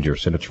of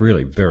dangerous, and it's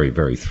really very,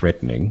 very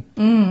threatening.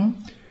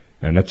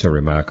 And that's a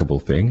remarkable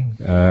thing.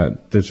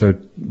 There's a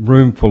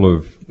room full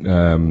of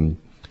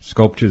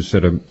sculptures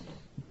that are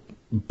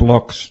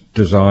blocks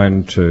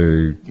designed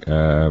for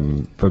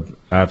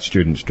art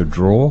students to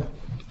draw,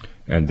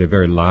 and they're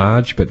very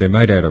large, but they're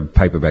made out of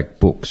paperback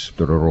books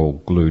that are all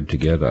glued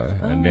together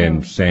and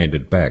then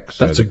sanded back.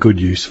 So That's a good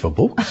use for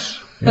books.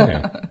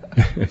 yeah.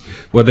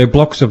 Well, they're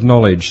blocks of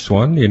knowledge,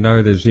 Swan. You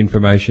know, there's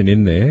information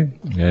in there,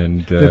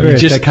 and very You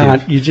just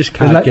effective.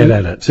 can't get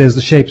at it. There's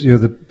the shapes,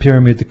 the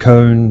pyramid, the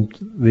cone,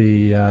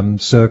 the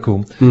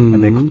circle,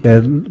 and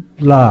they're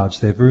large.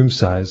 They're room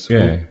size.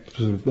 yeah.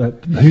 sort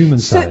of human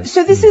size.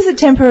 So this is a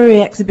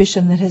temporary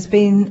exhibition that has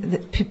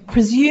been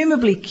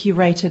presumably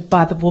curated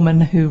by the woman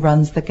who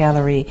runs the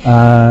gallery,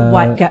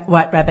 White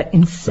Rabbit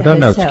in I don't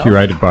know if it's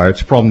curated by,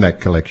 it's from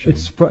that collection.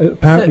 It's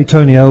apparently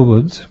Tony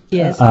Elwood.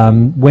 Yes.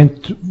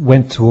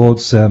 Went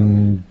towards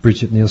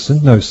Bridget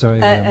Nielsen. No, sorry,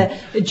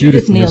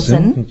 Judith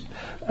Nielsen.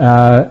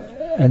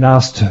 And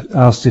asked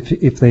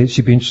if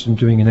she'd be interested in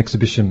doing an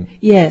exhibition.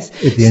 Yes.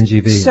 At the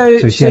NGV.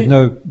 So she had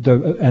no,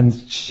 and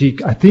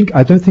I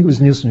don't think it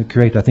was Nielsen who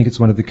curated. I think it's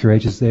one of the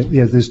curators there.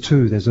 Yeah, there's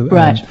two. There's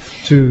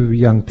two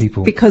young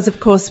people. Because of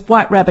course,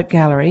 White Rabbit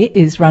Gallery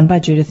is run by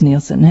Judith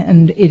Nielsen,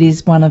 and it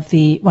is one of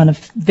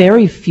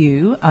very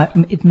few.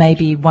 It may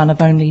be one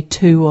of only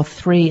 2 or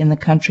 3 in the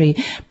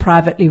country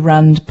privately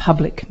run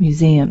public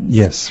museums.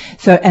 Yes.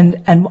 So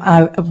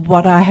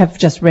what I have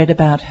just read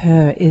about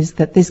her is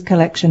that this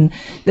collection,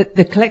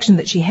 the collection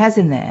that she has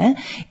in there,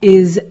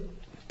 is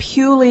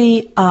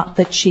purely art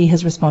that she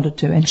has responded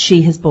to and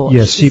she has bought.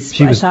 Yes,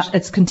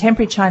 it's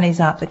contemporary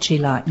Chinese art that she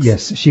likes.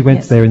 Yes, she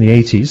went there in the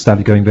 80s,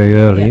 started going very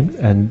early,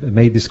 and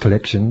made this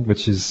collection,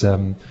 which is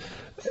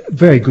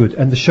very good.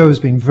 And the show has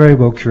been very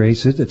well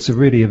curated. It's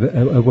really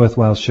a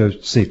worthwhile show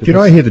to see. Did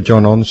I hear the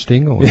John On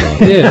sting or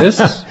not?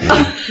 Yes.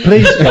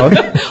 Please, John.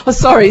 Oh,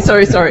 sorry.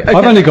 Okay.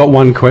 I've only got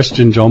one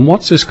question, John.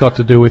 What's this got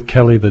to do with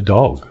Kelly the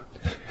dog?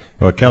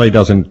 Well, Kelly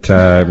doesn't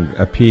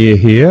appear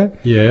here.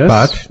 Yes.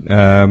 But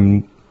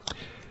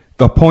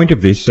the point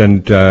of this,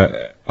 and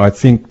I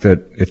think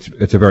that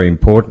it's a very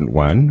important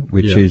one,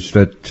 which is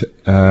that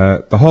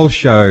the whole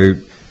show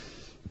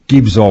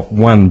gives off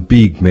one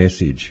big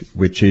message,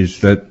 which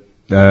is that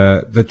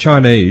the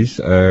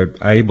Chinese are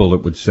able,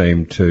 it would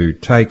seem, to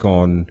take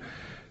on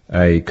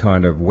a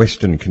kind of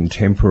Western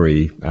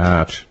contemporary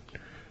art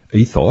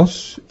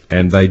ethos,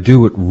 and they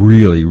do it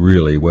really,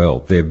 really well.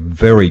 They're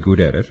very good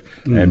at it.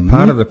 Mm-hmm. And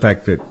part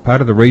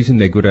of the reason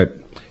they're good at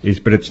it is,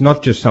 but it's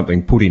not just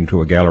something put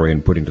into a gallery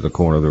and put into the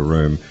corner of the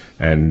room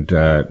and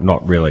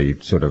not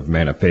really sort of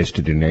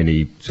manifested in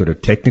any sort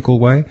of technical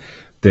way.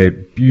 They're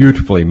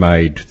beautifully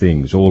made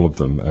things. All of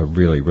them are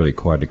really, really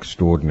quite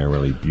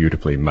extraordinarily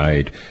beautifully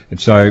made. And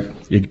so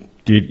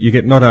you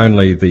get not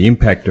only the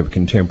impact of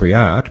contemporary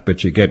art,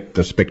 but you get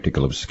the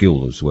spectacle of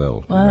skill as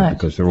well,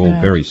 because they're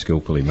all very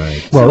skillfully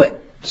made. Well,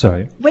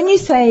 sorry. When you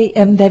say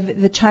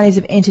the Chinese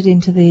have entered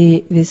into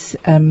this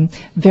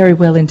very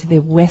well into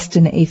their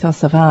Western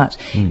ethos of art,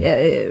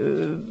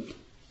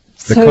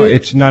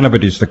 it's none of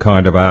it is the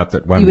kind of art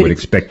that one would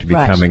expect to be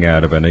coming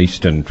out of an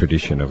Eastern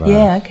tradition of art.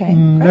 Yeah, okay.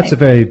 That's a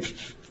very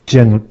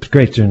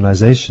great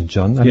generalisation,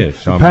 John. And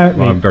yes,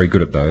 I'm very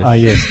good at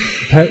those. Yes.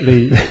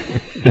 Apparently,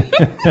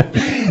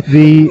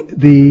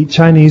 the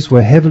Chinese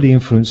were heavily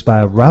influenced by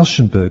a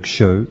Rauschenberg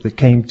show that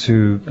came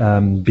to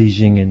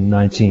Beijing in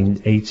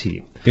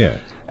 1980. Yeah.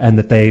 And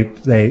that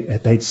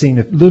they'd seen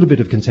a little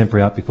bit of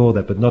contemporary art before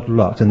that, but not a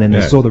lot. And then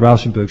they saw the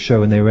Rauschenberg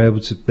show, and they were able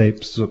to.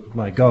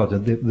 My God!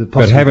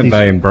 But haven't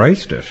they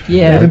embraced it?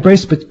 Yeah, they've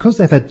embraced it, but because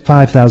they've had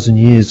 5,000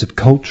 years of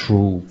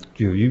cultural.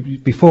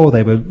 Before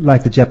they were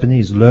like the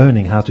Japanese,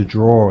 learning how to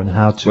draw and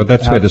how to. Well,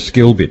 that's where the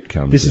skill bit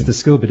comes. This is the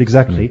skill bit,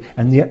 exactly.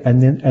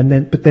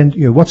 But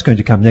then what's going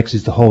to come next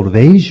is the whole of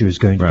Asia is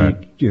going to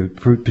be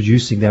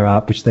producing their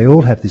art, which they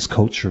all have this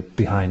culture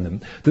behind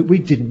them that we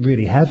didn't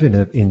really have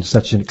in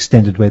such an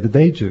extended way that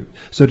they do.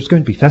 So it's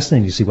going to be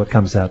fascinating to see what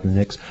comes out in the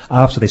next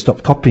after they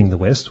stop copying the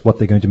West, what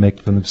they're going to make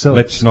for themselves.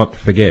 Let's not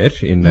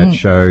forget in that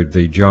show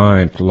the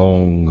giant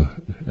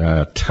long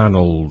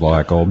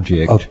tunnel-like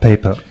object of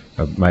paper.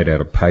 Made out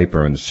of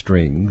paper and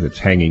string that's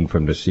hanging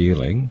from the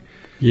ceiling.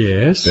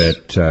 Yes.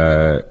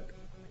 That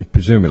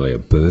presumably a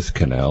birth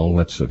canal.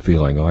 That's the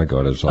feeling I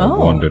got as I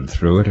wandered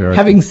through it.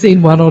 Having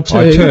seen one or two.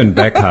 I turned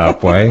back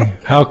halfway.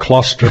 How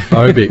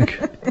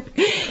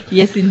claustrophobic.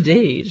 Yes,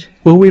 indeed.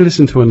 Will we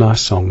listen to a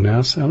nice song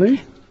now,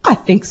 Sally? I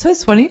think so,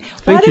 Swanee.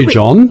 Thank you,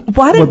 John.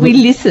 Why don't we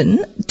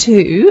listen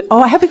to...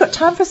 Oh, have we got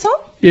time for a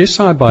song? Yes,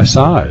 Side by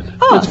Side.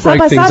 Let's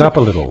break things up a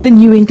little. The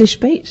New English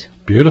Beat.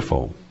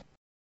 Beautiful.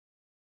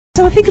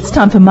 So I think it's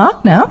time for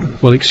Mark now.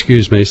 Well,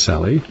 excuse me,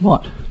 Sally.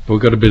 What? We've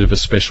got a bit of a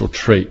special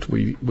treat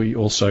we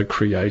also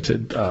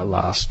created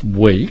last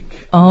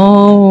week.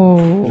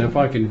 Oh. Now, if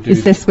I can do...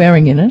 Is there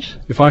swearing in it?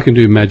 If I can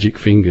do magic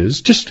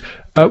fingers. Just,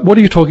 what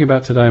are you talking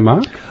about today,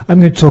 Mark?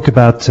 I'm going to talk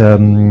about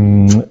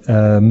Monet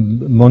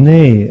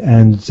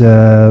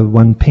and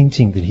one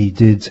painting that he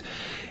did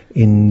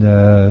in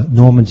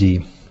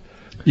Normandy.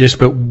 Yes,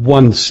 but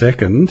 1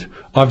 second.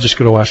 I've just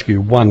got to ask you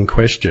one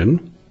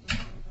question.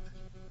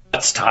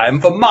 It's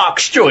time for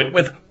Mark Stewart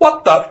with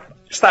What the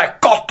Has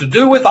That Got to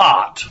Do with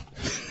Art?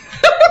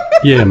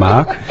 Yeah,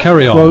 Mark,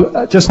 carry on.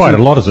 Well, just quite a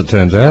lot as it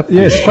turns out.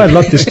 Yes, quite a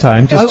lot this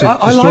time. Just to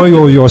destroy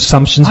all your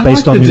assumptions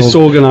based on your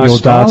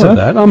data.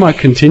 That. I might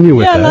continue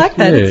with that. I like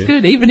that. Yeah. It's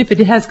good, even if it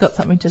has got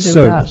something to do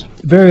with art.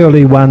 Very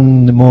early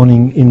one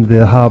morning in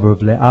the harbour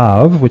of Le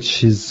Havre,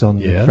 which is on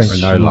the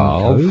French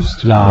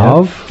coast. Le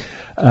Havre.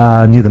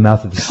 near the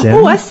mouth of the Seine.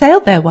 Oh, I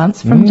sailed there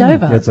once from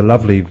Dover. Yeah, it's a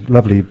lovely,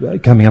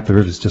 coming up the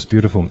river is just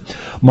beautiful.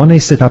 Monet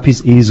set up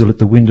his easel at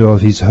the window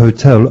of his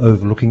hotel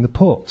overlooking the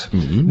port.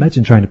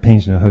 Imagine trying to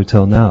paint in a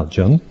hotel now,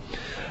 John.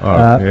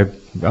 Yeah,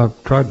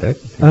 I've tried that.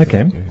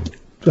 Okay.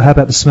 How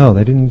about the smell?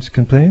 They didn't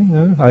complain?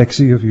 No? I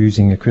see you're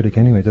using acrylic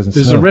anyway. It doesn't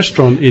There's smell. a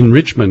restaurant in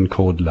Richmond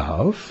called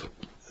Love,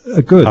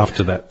 Good.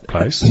 after that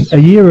place. A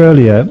year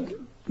earlier,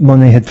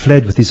 Monet had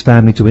fled with his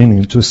family to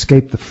England to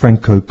escape the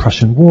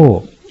Franco-Prussian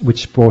War,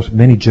 which brought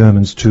many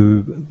Germans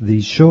to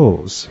these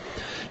shores,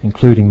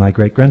 including my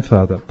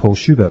great-grandfather, Paul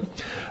Schubert,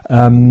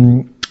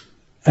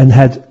 and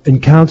had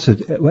encountered,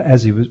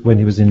 when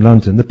he was in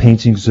London, the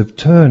paintings of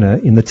Turner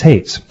in the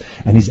Tate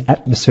and his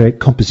atmospheric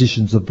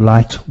compositions of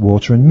light,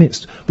 water and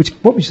mist.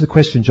 What was the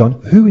question, John?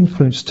 Who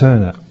influenced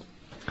Turner?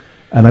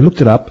 And I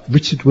looked it up.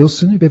 Richard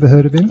Wilson, have you ever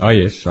heard of him? Oh,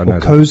 yes, I know. Or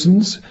that.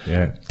 Cozens.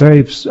 Yeah.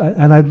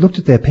 And I looked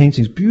at their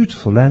paintings,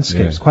 beautiful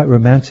landscapes, Yeah. quite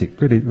romantic,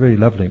 really, really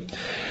lovely.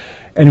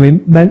 Anyway,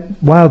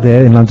 while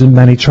there in London,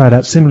 Manet tried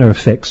out similar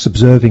effects,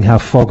 observing how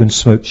fog and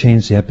smoke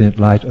changed the ambient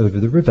light over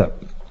the river.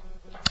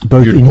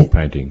 Beautiful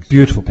paintings.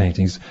 Beautiful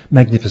paintings,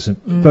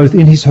 magnificent. Both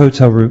in his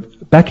hotel room,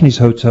 back in his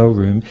hotel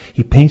room,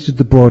 he painted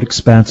the broad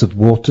expanse of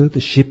water, the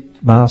ship,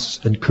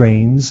 masts and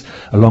cranes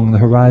along the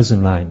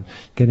horizon line.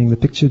 Getting the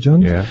picture,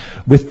 John? Yeah.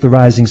 With the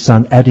rising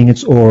sun adding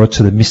its aura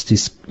to the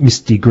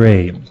misty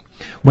grey.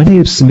 When he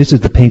had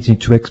submitted the painting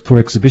for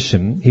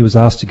exhibition, he was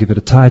asked to give it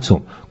a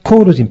title.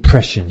 Call it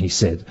Impression, he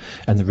said,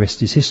 and the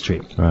rest is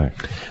history. Right.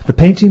 The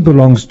painting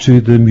belongs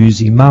to the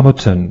Musée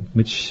Marmottan,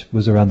 which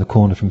was around the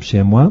corner from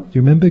chez moi. Do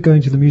you remember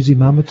going to the Musée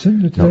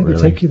Marmottan? Did they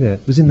really. take you there?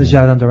 It was in the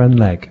Jardin de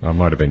Ranelagh. I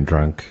might have been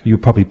drunk. You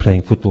were probably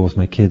playing football with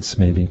my kids,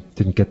 maybe.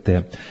 Didn't get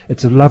there.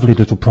 It's a lovely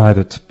little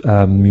private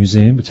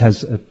museum, which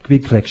has a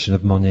big collection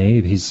of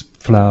Monet, his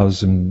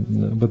flowers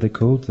and what are they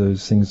called?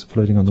 Those things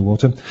floating on the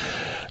water.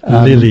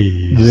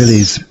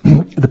 Lilies.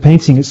 The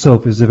painting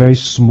itself is a very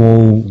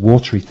small,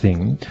 watery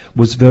thing,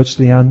 was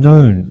virtually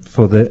unknown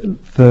for the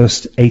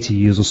first 80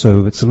 years or so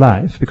of its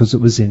life because it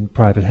was in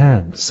private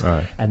hands.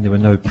 Right. And there were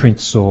no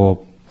prints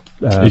or...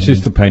 Is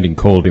this the painting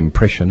called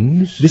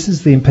Impressions? This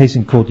is the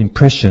painting called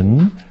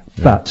Impression,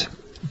 but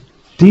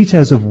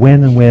details of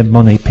when and where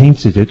Monet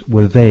painted it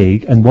were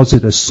vague, and was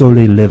it a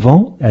soleil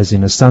levant, as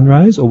in a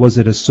sunrise, or was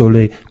it a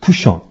soleil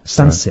couchant,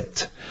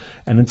 sunset? Right.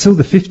 And until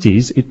the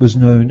 50s, it was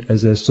known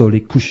as a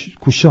soleil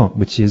couchant,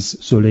 which is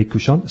soleil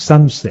couchant,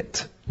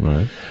 sunset.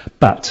 Right.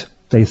 But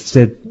they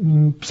said,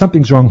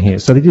 something's wrong here.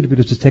 So they did a bit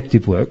of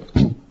detective work.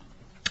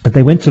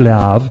 They went to Le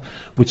Havre,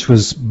 which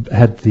was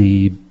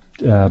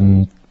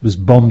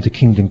bombed to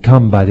kingdom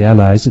come by the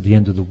Allies at the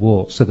end of the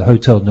war. So the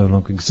hotel no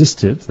longer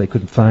existed. They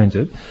couldn't find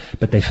it.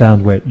 But they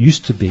found where it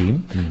used to be,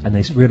 and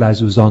they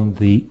realized it was on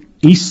the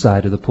east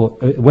side of the port,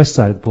 west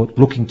side of the port,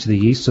 looking to the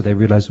east. So they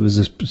realized it was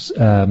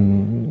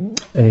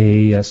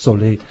a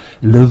soleil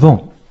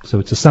levant. So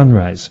it's a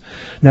sunrise.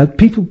 Now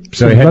people.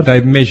 So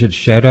they measured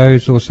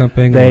shadows or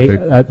something?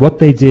 What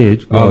they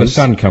did was. Oh, the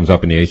sun comes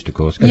up in the east, of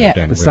course.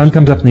 The sun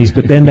comes up in the east,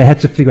 but then they had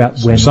to figure out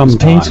when it was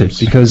painted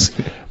because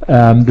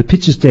the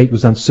picture's date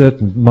was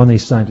uncertain. Monet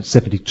signed at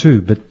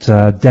 72, but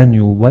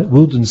Daniel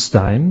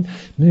Wildenstein,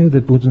 you know the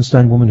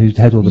Wildenstein woman who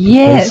had all the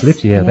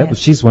facelift? Yeah,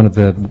 she's one of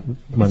the.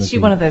 Is she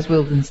one of those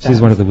Wildensteins?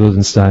 She's one of the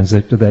Wildensteins.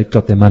 They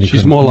got their money.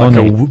 She's more like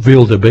a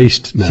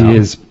wildebeest now. She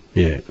is.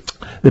 Yeah.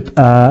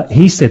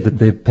 He said that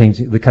the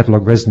painting, the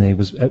catalogue Resnais,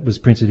 was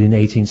printed in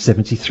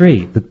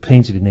 1873,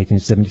 painted in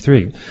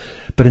 1873.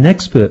 But an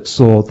expert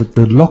saw that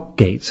the lock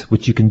gate,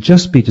 which you can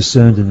just be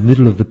discerned in the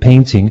middle of the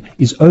painting,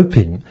 is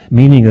open,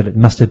 meaning that it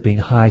must have been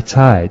high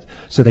tide.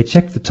 So they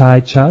checked the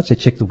tide charts, they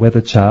checked the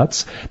weather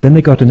charts, then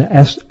they got an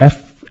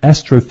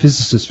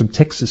astrophysicist from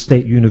Texas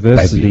State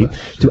University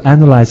to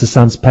analyze the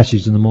sun's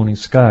passage in the morning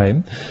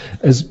sky,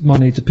 as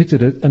Monet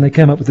depicted it, and they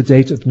came up with the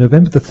date of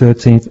November the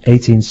 13th,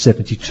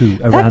 1872,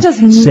 around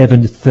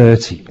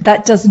 7:30.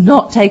 That does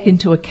not take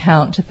into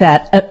account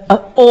that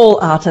all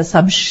artists,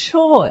 I'm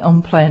sure,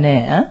 on plein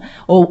air,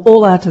 or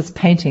all artists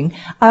painting,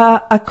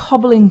 are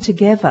cobbling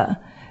together.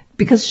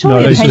 Because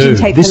surely a painting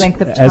takes a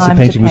length of time as the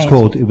painting to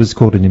paint. it was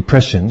called an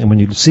impression. And when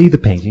you see the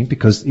painting,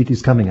 because it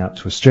is coming out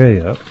to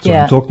Australia, so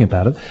I'm talking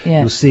about it,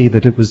 you'll see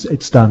that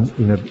it's done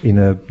in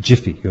a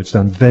jiffy. It's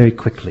done very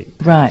quickly.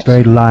 Right. It's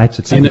very light.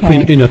 It's in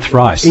a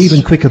thrice.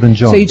 Even quicker than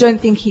John. So you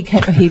don't think he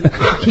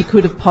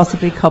could have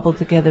possibly cobbled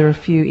together a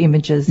few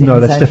images? No,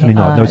 in that's his own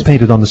definitely not. No, it's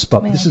painted on the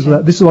spot.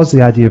 Yeah, This was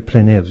the idea of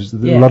plein air.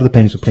 A lot of the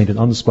paintings were painted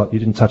on the spot. You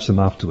didn't touch them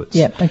afterwards.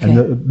 Yeah, okay.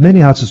 And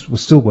many artists will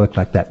still work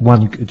like that.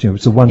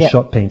 It's a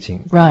one-shot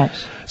painting. Right.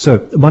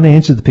 So Monet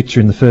entered the picture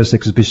in the first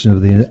exhibition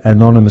of the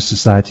Anonymous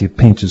Society of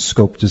Painters,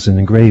 Sculptors and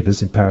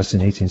Engravers in Paris in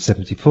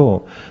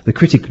 1874. The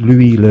critic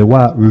Louis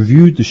Leroy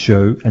reviewed the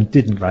show and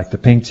didn't like the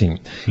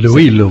painting.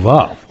 Louis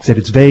Leroy Said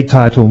its vague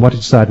title and what it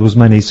decided was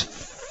Monet's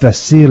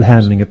facile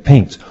handling of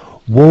paint.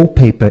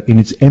 wallpaper in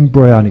its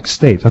embryonic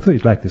state, I thought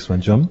you'd like this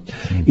one, John,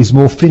 is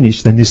more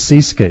finished than this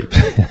seascape.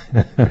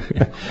 I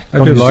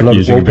do like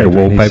using a bit of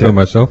wallpaper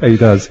myself. He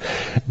does.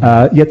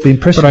 Yet the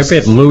impression. But I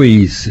bet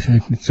Louis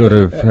sort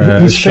of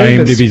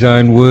ashamed of his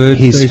own words.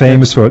 He's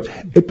famous for it.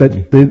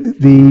 But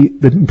the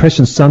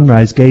Impression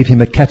Sunrise gave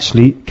him a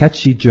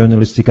catchy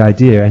journalistic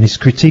idea, and his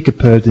critique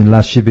appeared in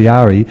La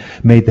Chiviari,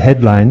 made the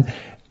headline,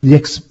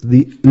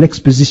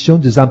 L'exposition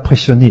des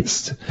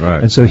Impressionnistes.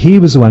 Right. And so he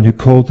was the one who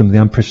called them the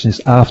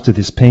Impressionists after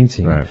this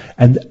painting. Right.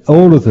 And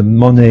all of them,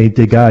 Monet,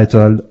 Degas,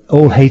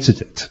 all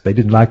hated it. They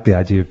didn't like the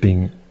idea of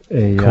being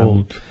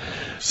called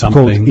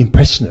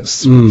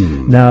Impressionists.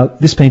 Now,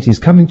 this painting is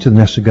coming to the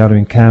National Gallery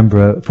in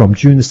Canberra from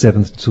June the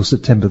 7th until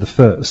September the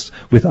 1st,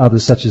 with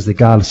others such as the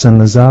Gare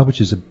Saint-Lazare, which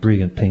is a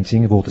brilliant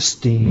painting of all the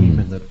steam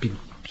and the big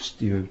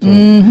but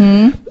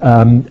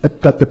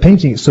the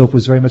painting itself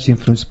was very much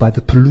influenced by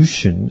the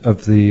pollution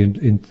of the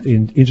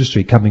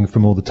industry coming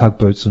from all the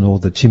tugboats and all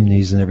the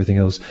chimneys and everything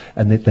else,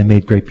 and they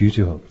made great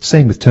beauty of it.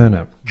 Same with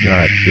Turner.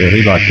 Right, yeah,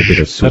 he liked a bit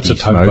of sooty That's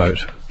a tugboat.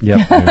 smoke.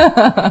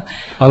 Yeah.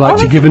 I like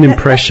to give an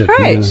impression.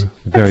 Great. Yeah.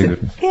 Very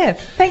good. Yeah,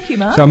 thank you,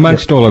 Mark. So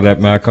amongst all of that,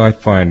 Mark, I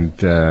find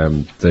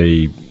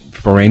the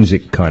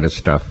forensic kind of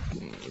stuff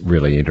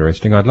really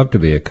interesting. I'd love to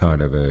be a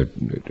kind of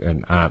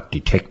an art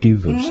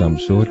detective of some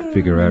sort,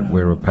 figure out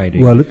where a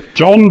painting... Well,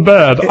 John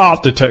Baird,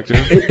 art detective.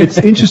 it's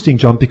interesting,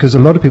 John, because a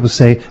lot of people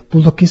say,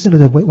 well, look, isn't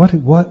it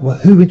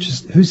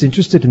who's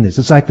interested in this?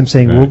 It's like them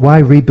saying, well, why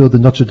rebuild the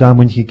Notre Dame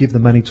when you can give the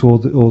money to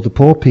all the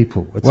poor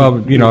people?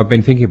 I've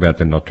been thinking about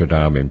the Notre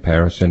Dame in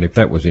Paris, and if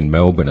that was in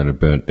Melbourne and it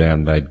burnt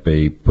down, they'd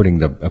be putting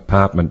the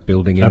apartment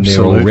building in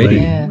there already.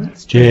 Yeah,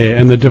 that's true. Yeah,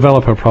 and the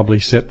developer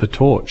probably set the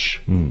torch.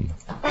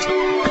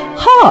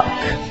 Hark!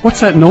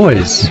 What's that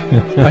noise?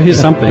 I hear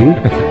something.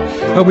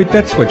 Oh,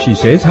 that's what she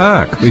says.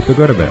 Hark! We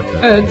forgot about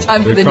that.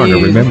 Time for We're the trying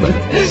news. to remember.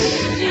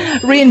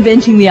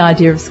 Reinventing the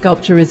idea of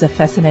sculpture is a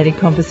fascinating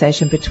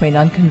conversation between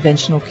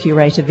unconventional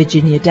curator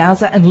Virginia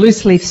Dowser and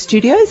Loose Leaf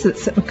Studios.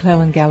 It's at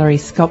McClelland Gallery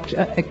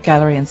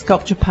and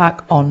Sculpture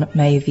Park on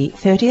May the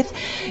 30th.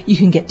 You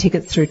can get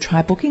tickets through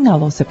TryBooking.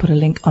 I'll also put a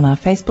link on our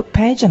Facebook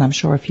page, and I'm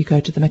sure if you go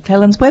to the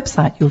McClelland's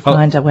website, you'll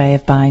find a way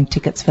of buying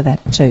tickets for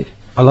that too.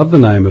 I love the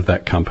name of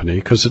that company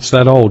because it's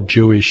that old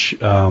Jewish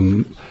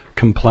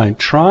complaint.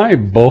 Try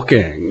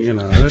booking, you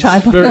know.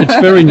 It's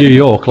very New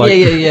York. Like,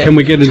 yeah. can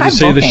we get in Try to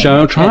see the booking.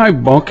 show? Try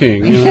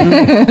booking. You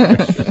know?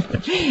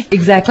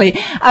 Exactly.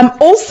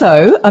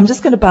 Also, I'm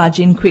just going to barge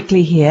in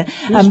quickly here.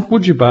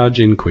 Would you barge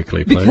in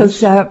quickly, please?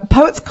 Because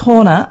Poets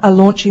Corner are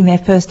launching their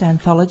first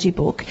anthology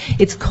book.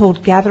 It's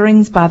called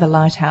Gatherings by the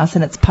Lighthouse,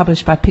 and it's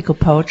published by Pickle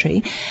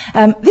Poetry.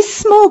 This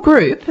small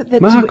group...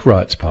 Mark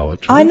writes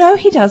poetry. I know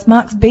he does.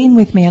 Mark's been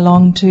with me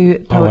along to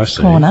Poets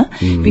Corner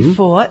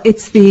before.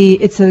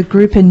 It's a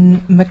group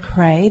in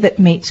Macrae that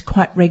meet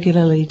quite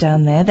regularly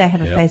down there. They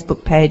have a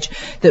Facebook page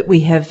that we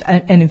have,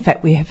 and in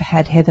fact we have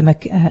had Heather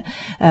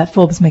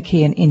Forbes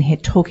McKeon in here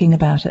talking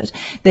about it.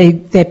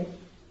 They're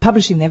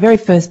publishing their very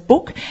first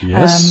book,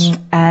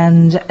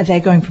 and they're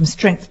going from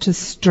strength to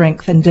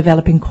strength and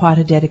developing quite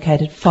a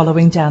dedicated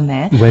following down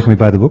there. Where can we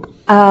buy the book?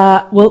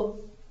 Well,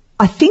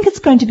 I think it's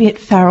going to be at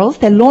Farrell's.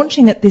 They're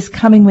launching it this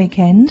coming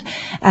weekend.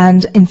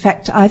 And in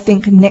fact, I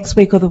think next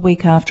week or the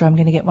week after, I'm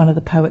going to get one of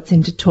the poets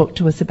in to talk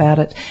to us about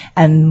it,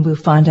 and we'll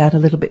find out a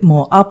little bit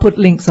more. I'll put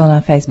links on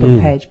our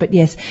Facebook page. But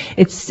yes,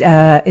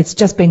 it's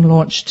just being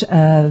launched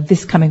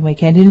this coming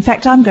weekend. In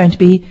fact, I'm going to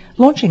be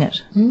launching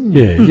it.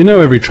 Yeah, you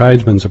know every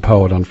tradesman's a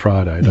poet on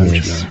Friday, don't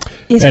you know?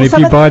 Yes, And well, if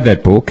you buy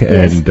that book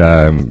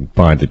and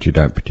find that you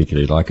don't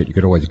particularly like it, you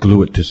could always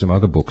glue it to some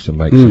other books and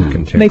make some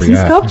contemporary make some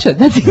art. sculpture.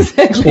 That's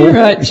exactly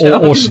right, John.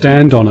 Or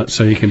stand on it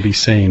so you can be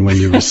seen when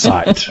you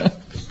recite.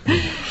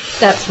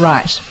 That's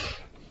right.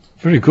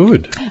 Very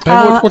good.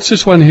 What's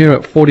this one here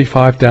at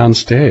 45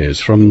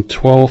 downstairs from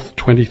 12th,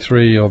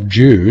 23 of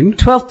June?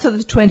 12th to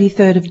the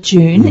 23rd of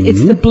June.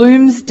 It's the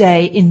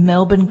Bloomsday in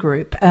Melbourne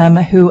group,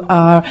 who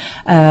are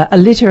a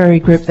literary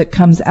group that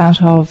comes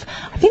out of,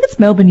 I think it's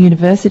Melbourne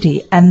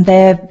University, and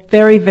they're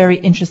very, very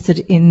interested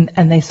in,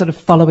 and they're sort of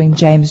following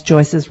James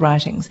Joyce's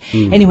writings.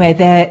 Anyway,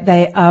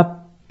 they are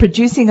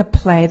producing a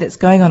play that's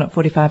going on at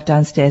 45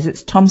 downstairs.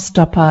 It's Tom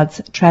Stoppard's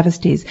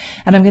Travesties,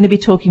 and I'm going to be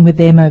talking with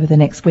them over the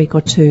next week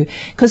or two,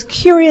 because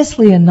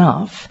curiously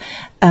enough,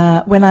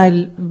 when I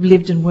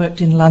lived and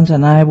worked in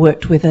London, I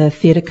worked with a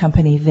theatre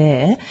company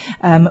there.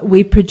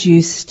 We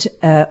produced, we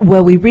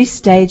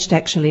restaged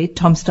actually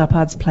Tom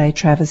Stoppard's play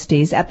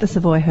Travesties at the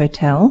Savoy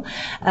Hotel,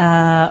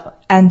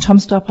 and Tom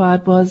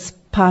Stoppard was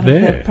part of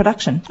the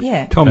production.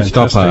 Yeah. Tom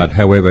Stoppard,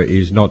 however,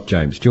 is not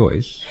James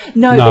Joyce.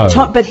 No.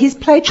 But his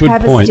play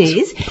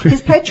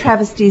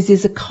Travesties,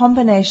 is a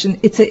combination.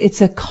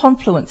 It's a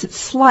confluence. It's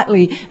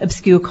slightly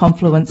obscure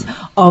confluence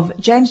of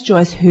James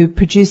Joyce, who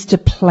produced a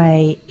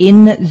play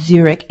in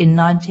Zurich in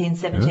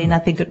 1917, I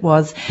think it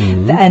was,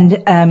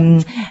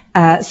 and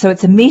So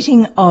it's a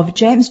meeting of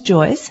James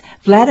Joyce,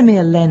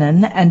 Vladimir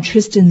Lenin, and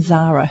Tristan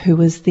Tzara, who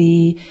was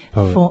the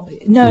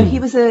he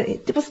was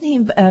wasn't he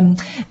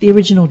the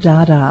original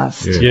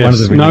Dadaist? Yes. One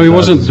of the No, he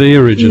wasn't the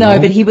original. No,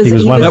 but he was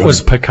That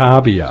was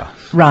Picabia.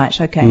 Right,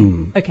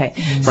 okay. Okay.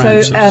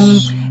 Francis.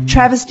 So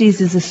Travesties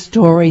is a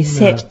story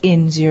set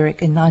in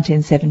Zurich in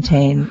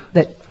 1917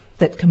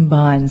 that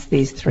combines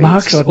these three.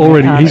 Mark's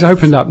extraordinary he's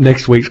artists. opened up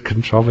next week's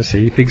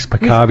controversy. He thinks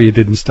Picabia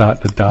didn't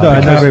start the Dada. No, I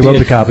know very well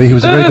Picabia. He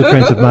was a very good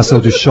friend of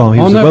Marcel Duchamp. He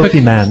was a wealthy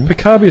man.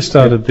 Picabia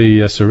started the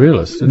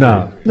Surrealists. didn't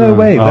No, he? no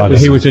way. That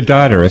He was a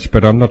Dadaist,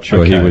 but I'm not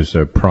sure he Okay. was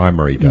a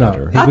primary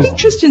Dadaist. I think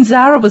Tristan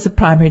Tzara was a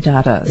primary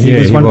Dadaist. Yeah,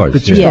 he was, But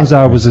Tristan yeah.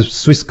 Tzara was a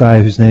Swiss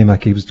guy whose name,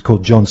 he was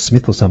called John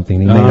Smith or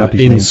something. He made up his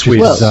in name. Swiss.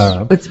 Tristan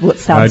Well, Tzara. it's what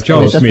sounds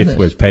John better, Smith doesn't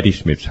it? was Patti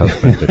Smith's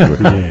husband.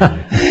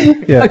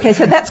 Yeah. Okay,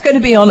 so that's going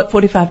to be on at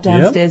 45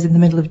 downstairs in the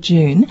middle of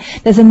June.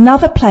 There's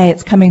another play.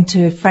 It's coming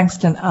to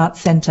Frankston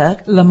Arts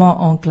Centre, Le Mans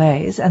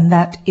Anglaise, and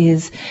that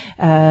is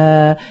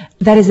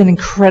an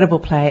incredible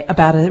play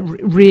about a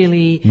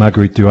really.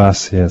 Marguerite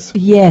Duras, yes.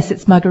 Yes,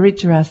 it's Marguerite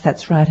Duras,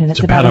 that's right, and it's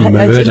about a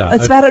murder.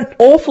 It's about an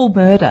awful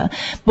murder.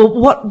 But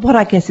what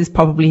I guess is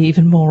probably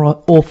even more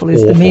awful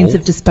is the Awful. means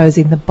of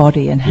disposing the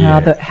body and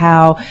how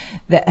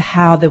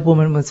the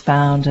woman was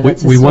found. And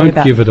it's a We story won't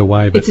about, give it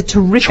away, but it's a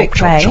terrific chop,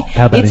 chop, play. chop.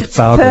 How about It's in its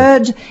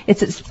Fargo?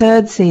 It's its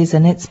third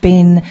season.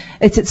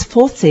 It's its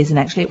fourth season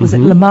actually. It was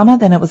Mm-hmm. at La Mama,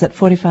 then it was at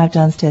 45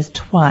 downstairs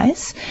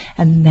twice,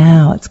 and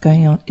now it's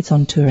going on. It's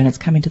on tour and it's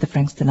coming to the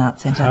Frankston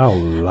Arts Centre. How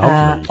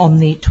lovely. On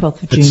the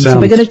 12th of June. So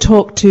sounds- we're going to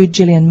talk to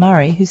Gillian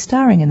Murray, who's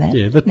starring in that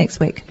next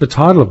week. The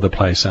title of the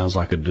play sounds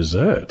like a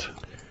dessert.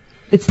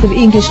 It's The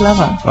English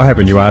Lover. I have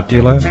a new art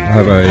dealer. I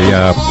have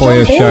a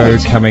foyer show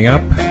coming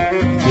up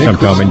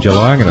sometime in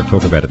July. I'm going to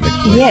talk about it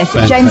next week. Yes,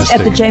 at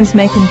Fantastic. the James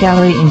Macon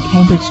Gallery in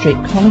Cambridge Street,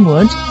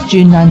 Collingwood,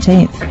 June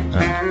 19th.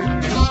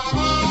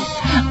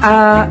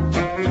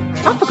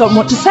 I've forgotten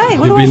what to say.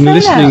 What You've do been I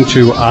say listening now?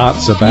 to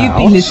Arts About. You've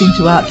been listening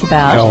to Arts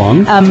About. Go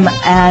on.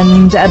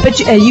 But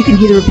you can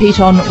hear the repeat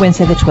on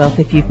Wednesday the 12th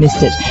if you've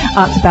missed it.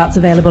 Arts About's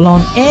available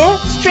on air,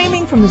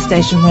 streaming from the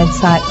station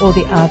website or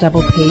the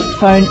RPP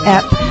phone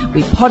app.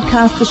 We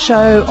podcast the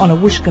show on a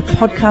Wooshka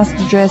podcast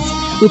address.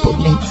 We put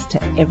links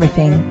to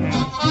everything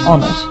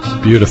on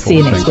it. Beautiful. See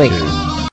you next Thank week. you.